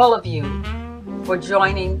to all of you for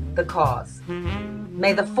joining the cause.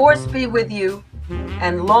 May the force be with you,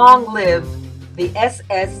 and long live the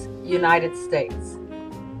SS United States.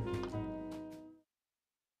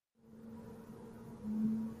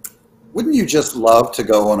 Wouldn't you just love to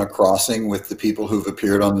go on a crossing with the people who've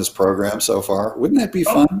appeared on this program so far? Wouldn't that be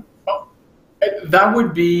fun? That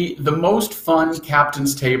would be the most fun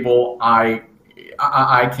captain's table I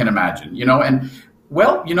can imagine, and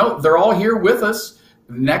well, they're all here with us.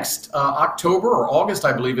 Next October or August,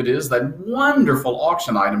 I believe it is, that wonderful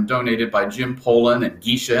auction item donated by Jim Poland and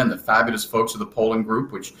Geisha and the fabulous folks of the Poland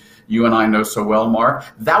Group, which you and I know so well, Mark.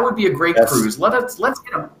 That would be a great cruise. Let's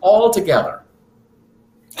get them all together.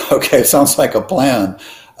 Okay, sounds like a plan.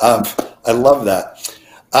 I love that.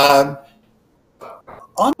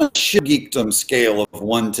 On a ship geekdom scale of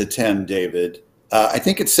 1 to 10, David, I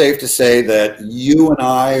think it's safe to say that you and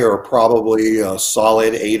I are probably a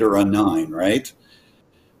solid 8 or a 9, right?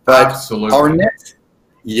 But absolutely. Our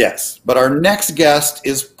next guest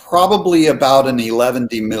is probably about an 11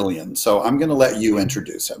 million. So I'm going to let you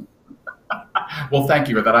introduce him. Well, thank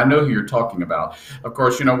you for that. I know who you're talking about. Of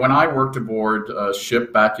course, when I worked aboard a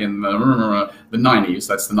ship back in the 90s,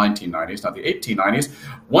 that's the 1990s, not the 1890s,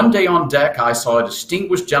 one day on deck, I saw a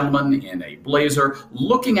distinguished gentleman in a blazer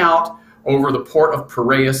looking out over the port of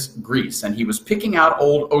Piraeus, Greece, and he was picking out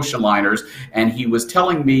old ocean liners, and he was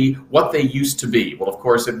telling me what they used to be. Well, of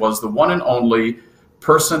course, it was the one and only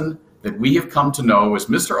person that we have come to know as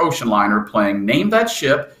Mr. Ocean Liner, playing Name That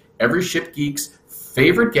Ship, every ship geek's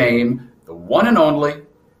favorite game, the one and only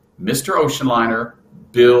Mr. Ocean Liner,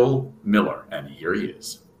 Bill Miller. And here he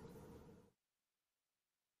is.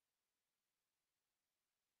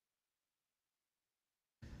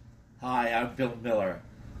 Hi, I'm Bill Miller,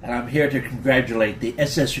 and I'm here to congratulate the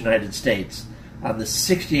SS United States on the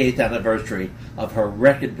 68th anniversary of her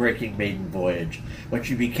record-breaking maiden voyage, when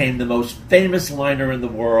she became the most famous liner in the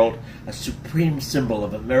world, a supreme symbol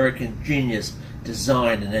of American genius,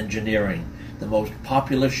 design, and engineering, the most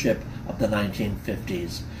popular ship of the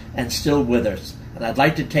 1950s, and still with us. And I'd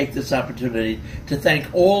like to take this opportunity to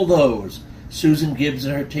thank all those, Susan Gibbs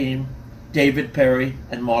and her team, David Perry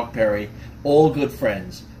and Mark Perry, all good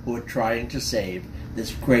friends who are trying to save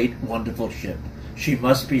this great, wonderful ship. She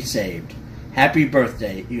must be saved. Happy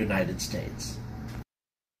birthday, United States.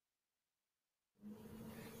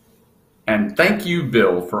 And thank you,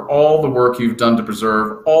 Bill, for all the work you've done to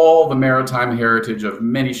preserve all the maritime heritage of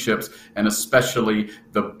many ships, and especially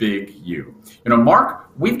the Big U. Mark,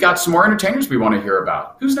 we've got some more entertainers we want to hear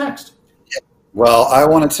about. Who's next? Well, I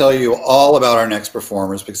want to tell you all about our next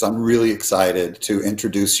performers because I'm really excited to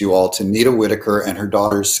introduce you all to Nita Whitaker and her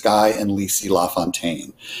daughters Sky and Lisi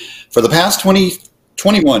LaFontaine. For the past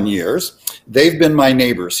 21 years, they've been my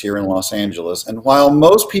neighbors here in Los Angeles, and while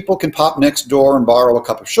most people can pop next door and borrow a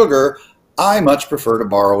cup of sugar, I much prefer to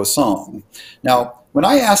borrow a song. Now, when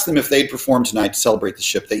I asked them if they'd perform tonight to celebrate the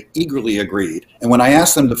ship, they eagerly agreed. And when I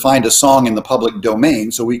asked them to find a song in the public domain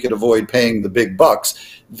so we could avoid paying the big bucks,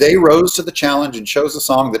 they rose to the challenge and chose a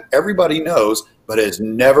song that everybody knows but has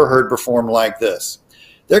never heard performed like this.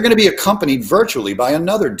 They're going to be accompanied virtually by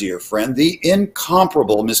another dear friend, the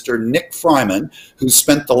incomparable Mr. Nick Fryman, who's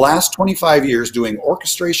spent the last 25 years doing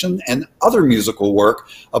orchestration and other musical work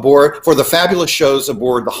aboard for the fabulous shows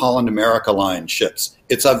aboard the Holland America Line ships.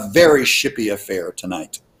 It's a very shippy affair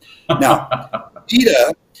tonight. Now,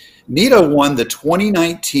 Nita won the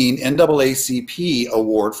 2019 NAACP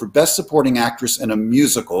Award for Best Supporting Actress in a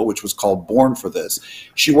Musical, which was called Born for This.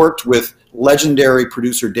 She worked with legendary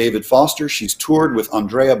producer David Foster. She's toured with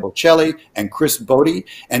Andrea Bocelli and Chris Bodie,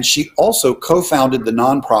 and she also co-founded the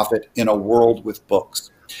nonprofit In a World with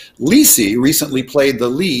Books. Lisi recently played the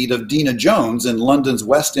lead of Dina Jones in London's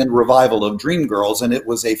West End revival of Dreamgirls, and it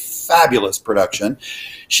was a fabulous production.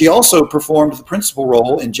 She also performed the principal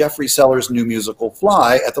role in Jeffrey Sellers' new musical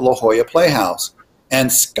Fly at the La Jolla Playhouse. And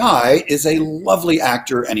Sky is a lovely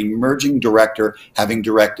actor and emerging director, having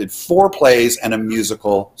directed 4 plays and a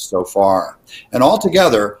musical so far. And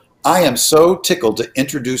altogether, I am so tickled to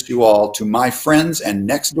introduce you all to my friends and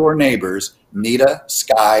next door neighbors, Nita,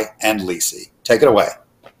 Sky, and Lisi. Take it away.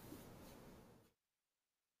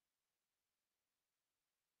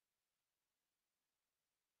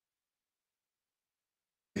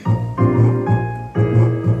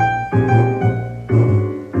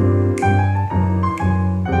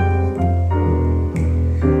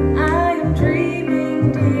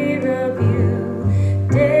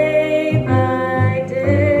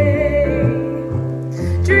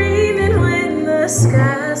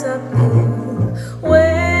 Skies are blue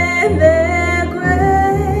when they're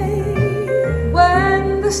gray,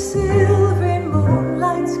 when the silvery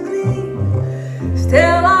moonlights gleam.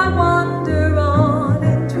 Still I wander on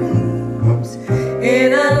in dreams,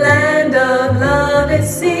 in a land of love it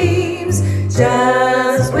seems,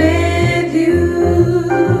 just with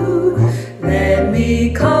you. Let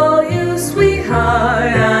me call you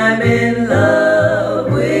sweetheart, I'm in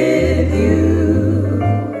love with you.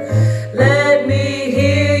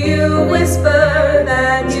 Whisper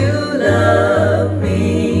that you love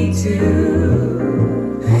me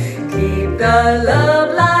too. Keep the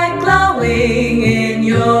love light glowing in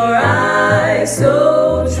your eyes,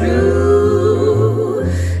 so true.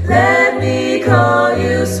 Let me call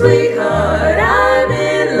you sweetheart, I'm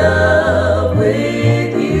in love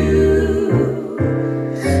with you.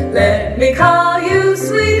 Let me call you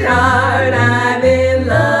sweetheart, I'm in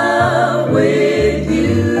love with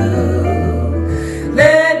you.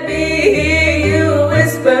 Let me hear you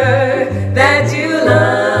whisper that you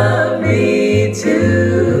love me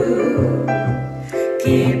too.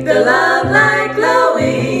 Keep the love light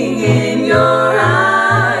glowing in your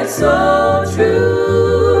eyes, so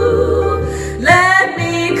true. Let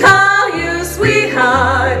me call you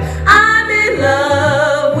sweetheart, I'm in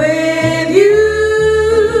love with you.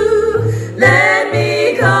 Let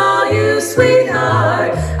me call you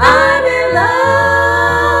sweetheart, I'm in love.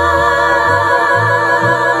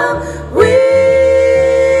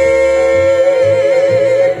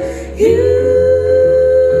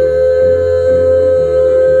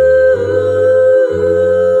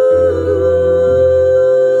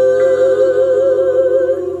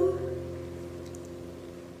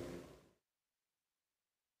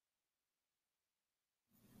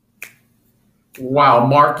 Wow,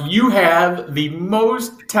 Mark, you have the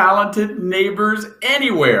most talented neighbors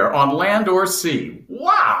anywhere on land or sea.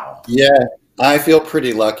 Wow. Yeah, I feel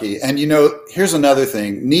pretty lucky. And you know, here's another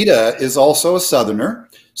thing. Nita is also a Southerner.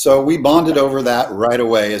 So we bonded over that right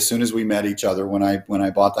away as soon as we met each other when I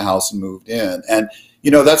bought the house and moved in. And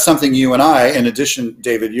you know, that's something you and I, in addition,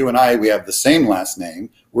 David, you and I, we have the same last name.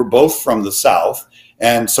 We're both from the South.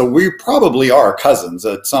 And so we probably are cousins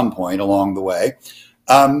at some point along the way.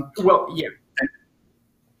 Well, yeah.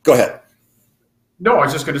 Go ahead. No, I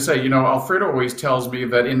was just going to say, you know, Alfredo always tells me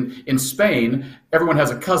that in Spain, everyone has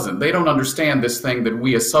a cousin. They don't understand this thing that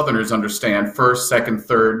we as Southerners understand, first, second,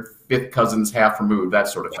 third, fifth cousins, half removed, that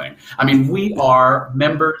sort of thing. I mean, we are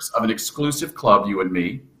members of an exclusive club, you and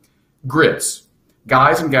me, Grits,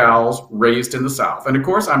 guys and gals raised in the South. And of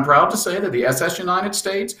course, I'm proud to say that the SS United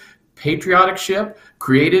States patriotic ship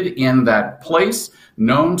created in that place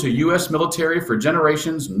known to U.S. military for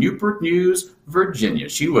generations, Newport News, Virginia.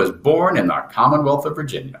 She was born in the Commonwealth of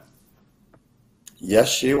Virginia. Yes,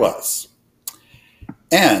 she was.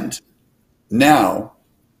 And now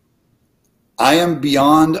I am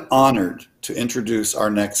beyond honored to introduce our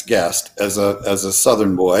next guest as a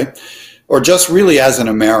Southern boy, or just really as an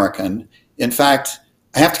American. In fact,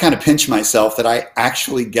 I have to kind of pinch myself that I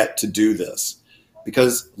actually get to do this.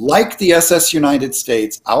 Because like the SS United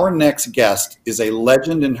States, our next guest is a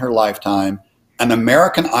legend in her lifetime, an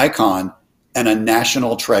American icon, and a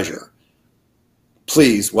national treasure.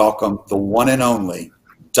 Please welcome the one and only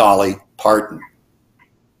Dolly Parton.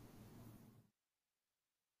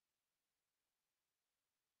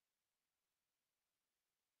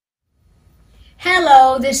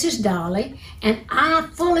 Hello, this is Dolly, and I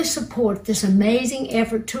fully support this amazing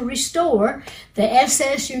effort to restore the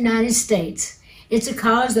SS United States. It's a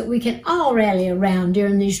cause that we can all rally around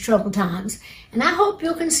during these troubled times, and I hope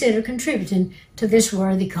you'll consider contributing to this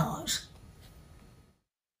worthy cause.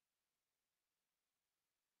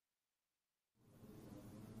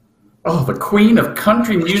 Oh, the queen of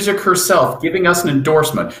country music herself giving us an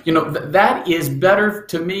endorsement. You know, that is better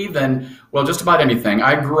to me than, well, just about anything.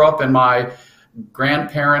 I grew up in my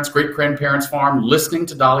grandparents, great-grandparents' farm listening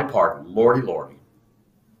to Dolly Parton. Lordy, lordy.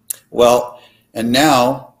 Well, and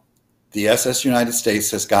now the SS United States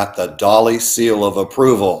has got the Dolly seal of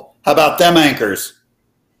approval. How about them anchors?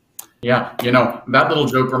 Yeah, you know, that little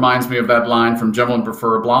joke reminds me of that line from Gentlemen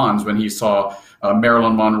Prefer Blondes when he saw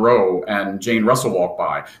Marilyn Monroe and Jane Russell walk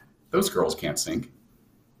by. Those girls can't sing.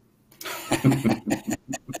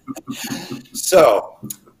 So,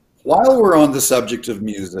 while we're on the subject of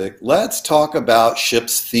music, let's talk about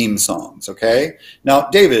ships' theme songs, okay? Now,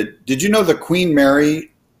 David, did you know the Queen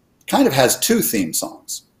Mary kind of has two theme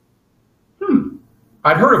songs?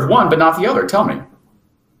 I'd heard of one, but not the other. Tell me.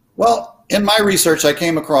 Well, in my research, I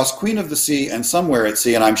came across Queen of the Sea and Somewhere at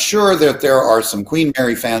Sea, and I'm sure that there are some Queen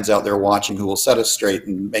Mary fans out there watching who will set us straight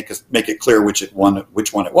and make it clear which one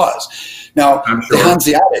it was. Now, Sure. The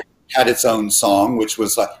Hanseatic had its own song, which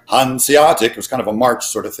was Hanseatic. It was kind of a march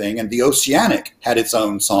sort of thing, and the Oceanic had its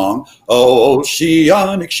own song,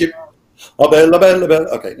 Oceanic Ship, oh, bella, bella, bella.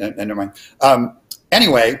 Okay, never mind.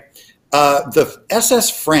 Anyway, the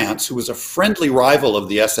SS France, who was a friendly rival of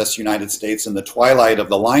the SS United States in the twilight of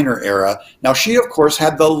the liner era, now she, of course,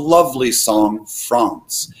 had the lovely song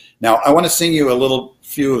France. Now, I want to sing you a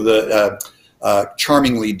few of the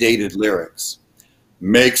charmingly dated lyrics.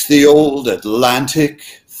 Makes the old Atlantic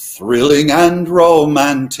thrilling and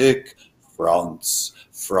romantic. France,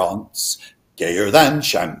 France, gayer than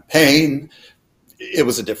champagne. It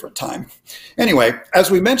was a different time. Anyway,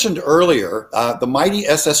 as we mentioned earlier, the mighty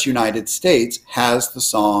SS United States has the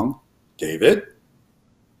song, David?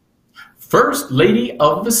 First Lady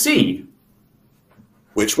of the Sea.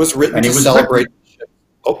 Which was written to celebrate...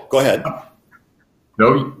 Oh, go ahead.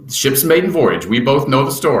 No, ship's maiden voyage. We both know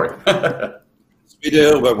the story. We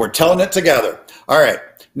do, but we're telling it together. All right.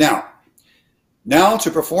 Now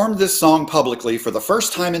to perform this song publicly for the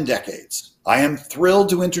first time in decades, I am thrilled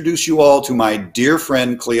to introduce you all to my dear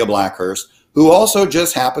friend Clea Blackhurst, who also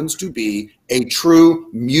just happens to be a true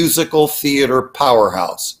musical theater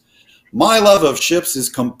powerhouse. My love of ships is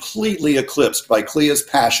completely eclipsed by Clea's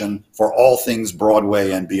passion for all things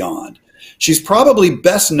Broadway and beyond. She's probably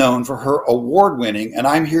best known for her award-winning, and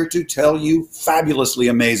I'm here to tell you, fabulously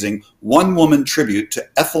amazing, one-woman tribute to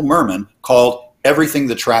Ethel Merman called Everything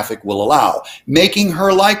the Traffic Will Allow, making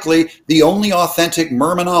her likely the only authentic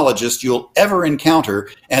Mermanologist you'll ever encounter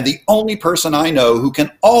and the only person I know who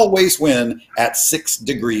can always win at 6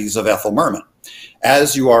 degrees of Ethel Merman,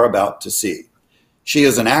 as you are about to see. She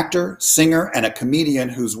is an actor, singer, and a comedian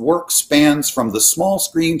whose work spans from the small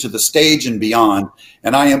screen to the stage and beyond,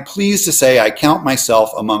 and I am pleased to say I count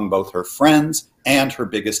myself among both her friends and her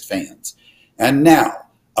biggest fans. And now,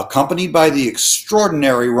 accompanied by the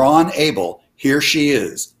extraordinary Ron Abel, here she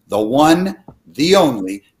is, the one, the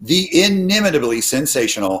only, the inimitably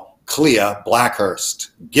sensational Clea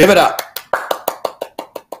Blackhurst. Give it up.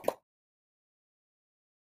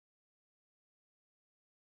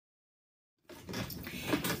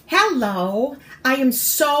 Hello. I am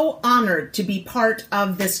so honored to be part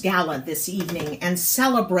of this gala this evening and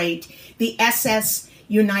celebrate the SS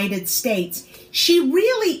United States. She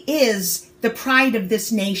really is the pride of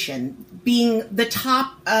this nation, being the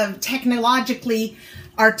top of technologically,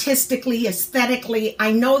 artistically, aesthetically.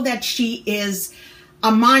 I know that she is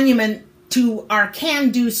a monument to our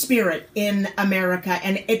can-do spirit in America,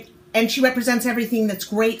 and she represents everything that's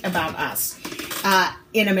great about us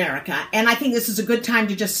in America. And I think this is a good time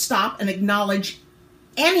to just stop and acknowledge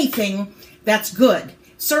anything that's good.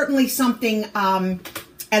 Certainly something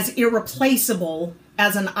as irreplaceable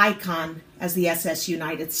as an icon as the SS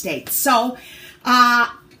United States. So I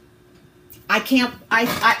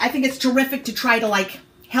think it's terrific to try to like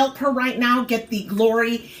help her right now get the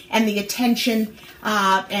glory and the attention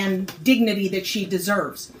and dignity that she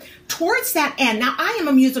deserves. Towards that end, now I am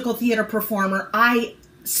a musical theater performer. I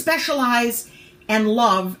specialize and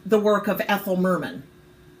love the work of Ethel Merman.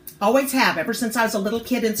 Always have, ever since I was a little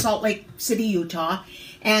kid in Salt Lake City, Utah,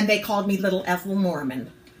 and they called me Little Ethel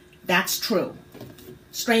Merman. That's true.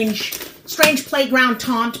 Strange playground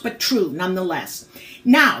taunt, but true nonetheless.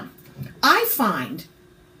 Now, I find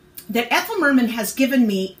that Ethel Merman has given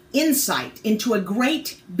me insight into a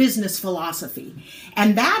great business philosophy,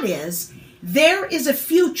 and that is, there is a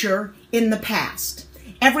future in the past.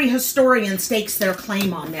 Every historian stakes their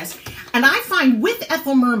claim on this, and I find with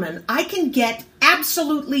Ethel Merman, I can get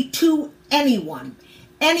absolutely to anyone,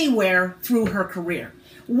 anywhere through her career.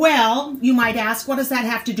 Well, you might ask, what does that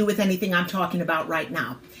have to do with anything I'm talking about right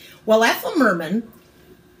now? Well, Ethel Merman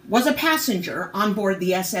was a passenger on board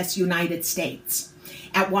the SS United States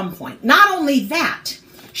at one point. Not only that,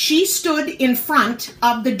 she stood in front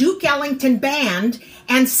of the Duke Ellington Band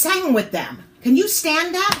and sang with them. Can you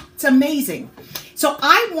stand that? It's amazing. So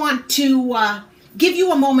I want to give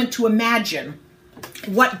you a moment to imagine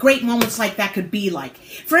what great moments like that could be like.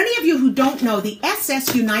 For any of you who don't know, the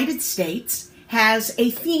SS United States has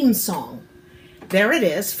a theme song. There it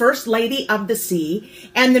is, First Lady of the Sea,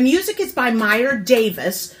 and the music is by Meyer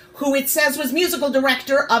Davis, who it says was musical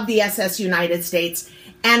director of the SS United States,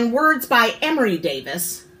 and words by Emery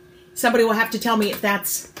Davis. Somebody will have to tell me if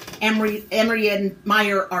that's Emery and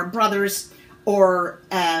Meyer are brothers or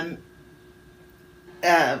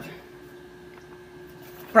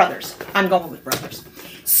brothers. I'm going with brothers.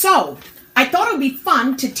 So I thought it would be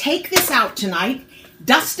fun to take this out tonight,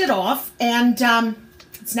 dust it off, and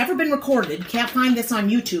it's never been recorded. Can't find this on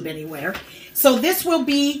YouTube anywhere. So this will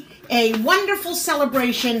be a wonderful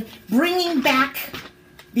celebration bringing back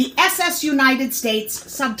the SS United States,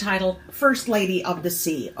 subtitle, First Lady of the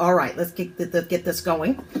Sea. All right, let's get this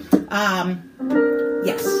going.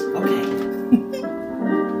 Yes, okay.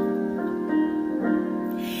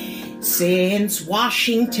 Since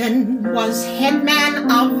Washington was headman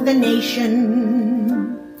of the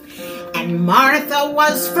nation, and Martha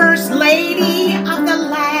was First Lady of the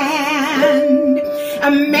land,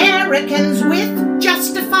 Americans with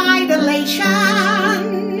justified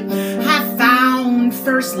elation have found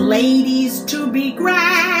First Ladies to be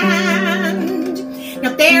grand.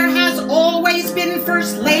 Now there has always been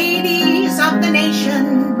First Ladies of the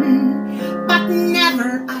nation, but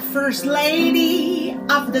never a First Lady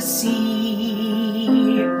of the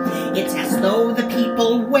sea. It's as though the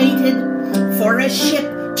people waited for a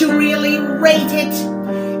ship to really rate it,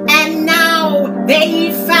 and now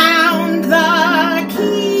they found the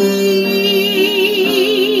key.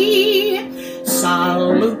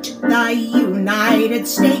 Salute the United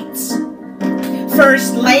States,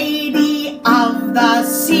 First Lady of the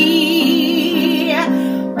Sea.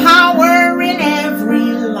 Power in every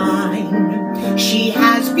line, she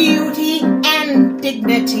has beauty and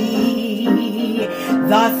dignity.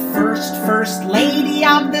 The First Lady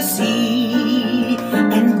of the Sea,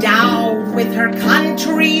 endowed with her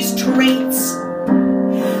country's traits,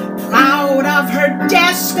 proud of her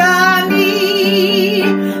destiny,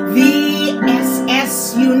 the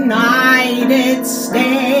SS United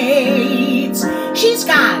States. She's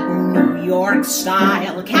got New York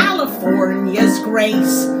style, California's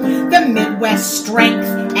grace, the Midwest strength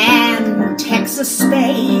and Texas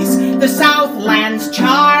space, the Southland's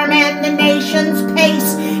charm and the nation's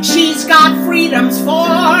pace. She's got freedom's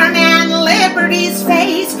form and liberty's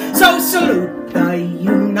face. So salute the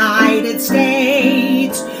United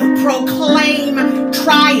States, proclaim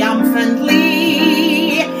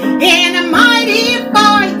triumphantly in a mighty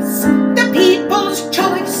voice, the people's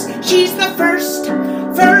choice. She's the first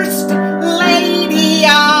Lady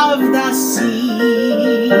of the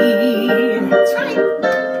Sea. That's right.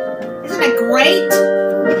 Isn't it great?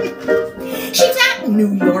 She's got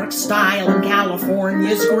New York style and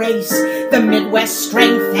California's grace, the Midwest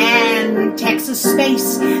strength and Texas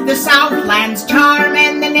space, the Southland's charm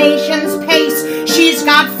and the nation's pace. She's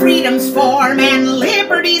got freedom's form and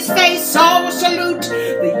liberty's face. So salute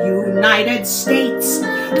the United States,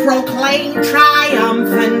 proclaim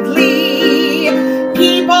triumphantly.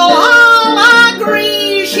 People all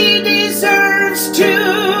agree she deserves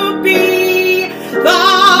to be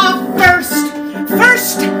the first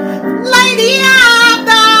Lady of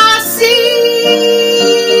the Sea.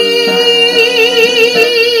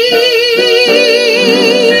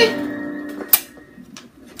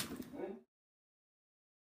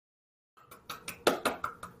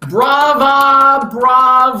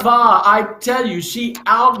 va. I tell you, she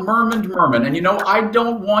out-Mermaned Merman. And you know, I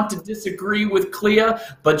don't want to disagree with Clea,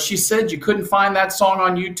 but she said you couldn't find that song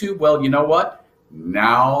on YouTube. Well, you know what?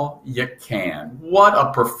 Now you can. What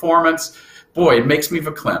a performance. Boy, it makes me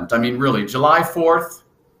verklempt. I mean, really, July 4th,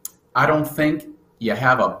 I don't think you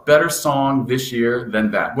have a better song this year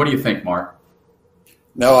than that. What do you think, Mark?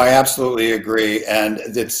 No, I absolutely agree. And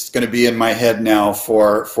it's going to be in my head now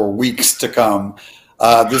for weeks to come.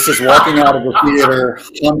 This is walking out of the theater,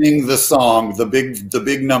 humming the song, the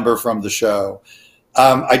big number from the show.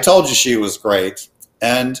 I told you she was great.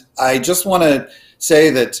 And I just want to say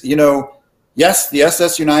that, you know, yes, the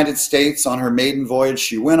SS United States on her maiden voyage,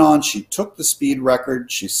 she went on, she took the speed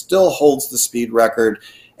record, she still holds the speed record,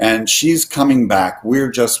 and she's coming back. We're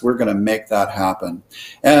going to make that happen.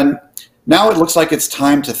 And now it looks like it's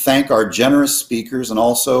time to thank our generous speakers and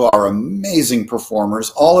also our amazing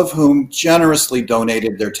performers, all of whom generously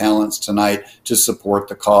donated their talents tonight to support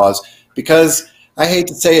the cause. Because I hate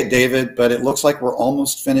to say it, David, but it looks like we're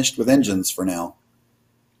almost finished with engines for now.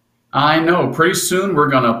 I know. Pretty soon we're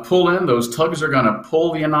going to pull in. Those tugs are going to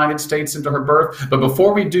pull the United States into her berth. But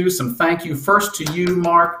before we do, some thank you first to you,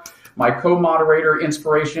 Mark, my co-moderator,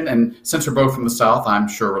 inspiration, and since we're both from the South, I'm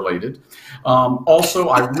sure related. Also,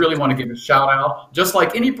 I really want to give a shout out, just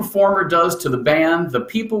like any performer does to the band, the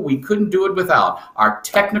people we couldn't do it without, our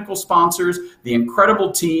technical sponsors, the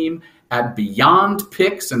incredible team at Beyond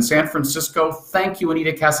Picks in San Francisco. Thank you,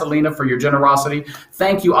 Anita Casalina, for your generosity.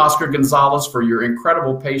 Thank you, Oscar Gonzalez, for your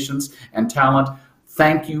incredible patience and talent.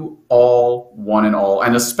 Thank you all, one and all,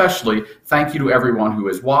 and especially thank you to everyone who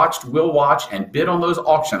has watched, will watch, and bid on those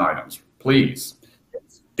auction items. Please.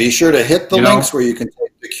 Be sure to hit the links where you can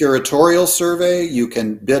take the curatorial survey, you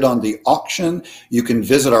can bid on the auction, you can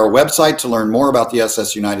visit our website to learn more about the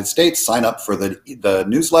SS United States, sign up for the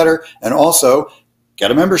newsletter, and also get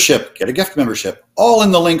a membership, get a gift membership, all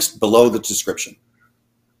in the links below the description.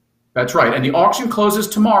 That's right. And the auction closes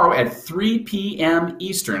tomorrow at 3 p.m.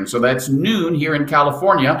 Eastern. So that's noon here in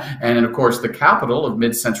California. And of course, the capital of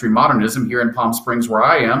mid-century modernism here in Palm Springs, where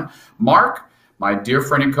I am. Mark, my dear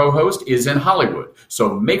friend and co-host, is in Hollywood.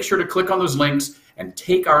 So make sure to click on those links and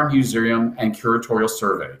take our museum and curatorial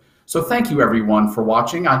survey. So thank you, everyone, for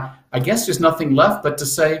watching. I guess there's nothing left but to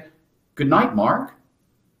say good night, Mark.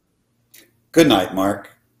 Good night,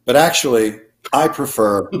 Mark. But actually, I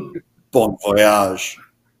prefer bon voyage.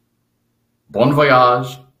 Bon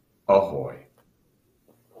voyage, ahoy.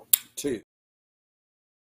 To you.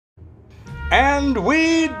 And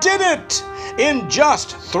we did it! In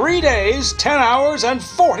just 3 days, 10 hours, and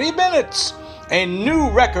 40 minutes! A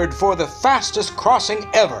new record for the fastest crossing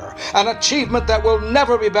ever, an achievement that will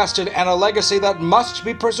never be bested and a legacy that must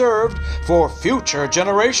be preserved for future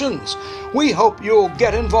generations. We hope you'll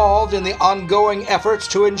get involved in the ongoing efforts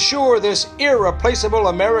to ensure this irreplaceable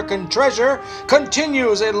American treasure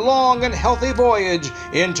continues a long and healthy voyage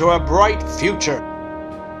into a bright future.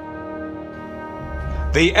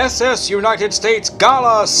 The SS United States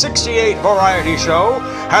Gala 68 Variety Show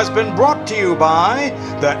has been brought to you by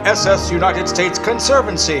the SS United States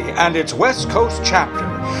Conservancy and its West Coast chapter.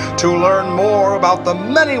 To learn more about the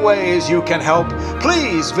many ways you can help,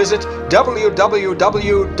 please visit www.ssusc.org.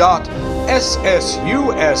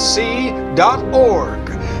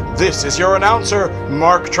 This is your announcer,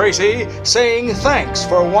 Mark Tracy, saying thanks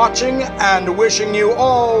for watching and wishing you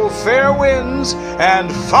all fair winds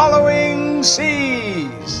and following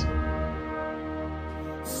seas.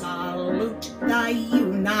 Salute the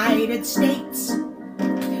United States,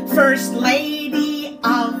 First Lady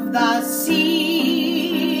of the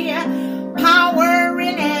Sea. Power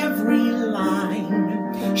in every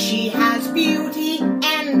line. She has beauty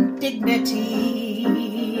and dignity.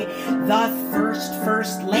 The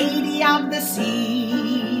First Lady of the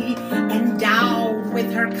Sea, endowed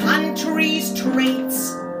with her country's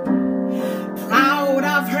traits, proud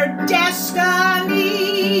of her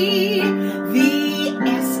destiny, the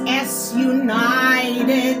SS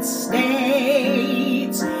United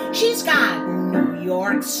States. She's got New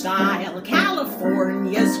York style,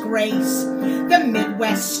 California's grace, the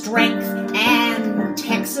Midwest strength and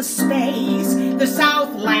Texas space, the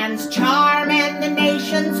Southland's charm and the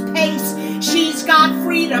nation's pace. She's got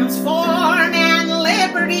freedom's form and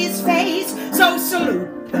liberty's face. So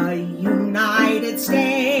salute the United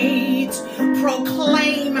States,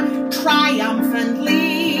 proclaim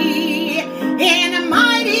triumphantly in a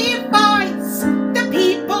mighty voice, the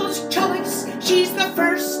people's choice. She's the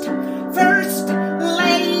first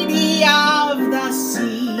lady of the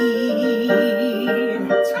sea.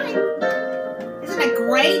 That's right. Isn't it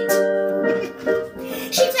great?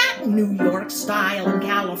 She's got New York style and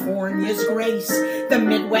California's grace, the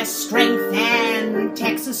Midwest Midwest strength and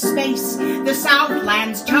Texas space, the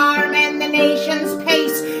Southland's charm and the nation's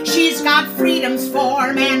pace. She's got freedom's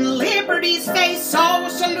form and liberty's face. So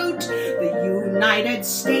salute the United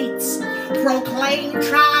States, proclaim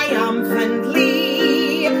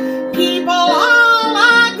triumphantly, people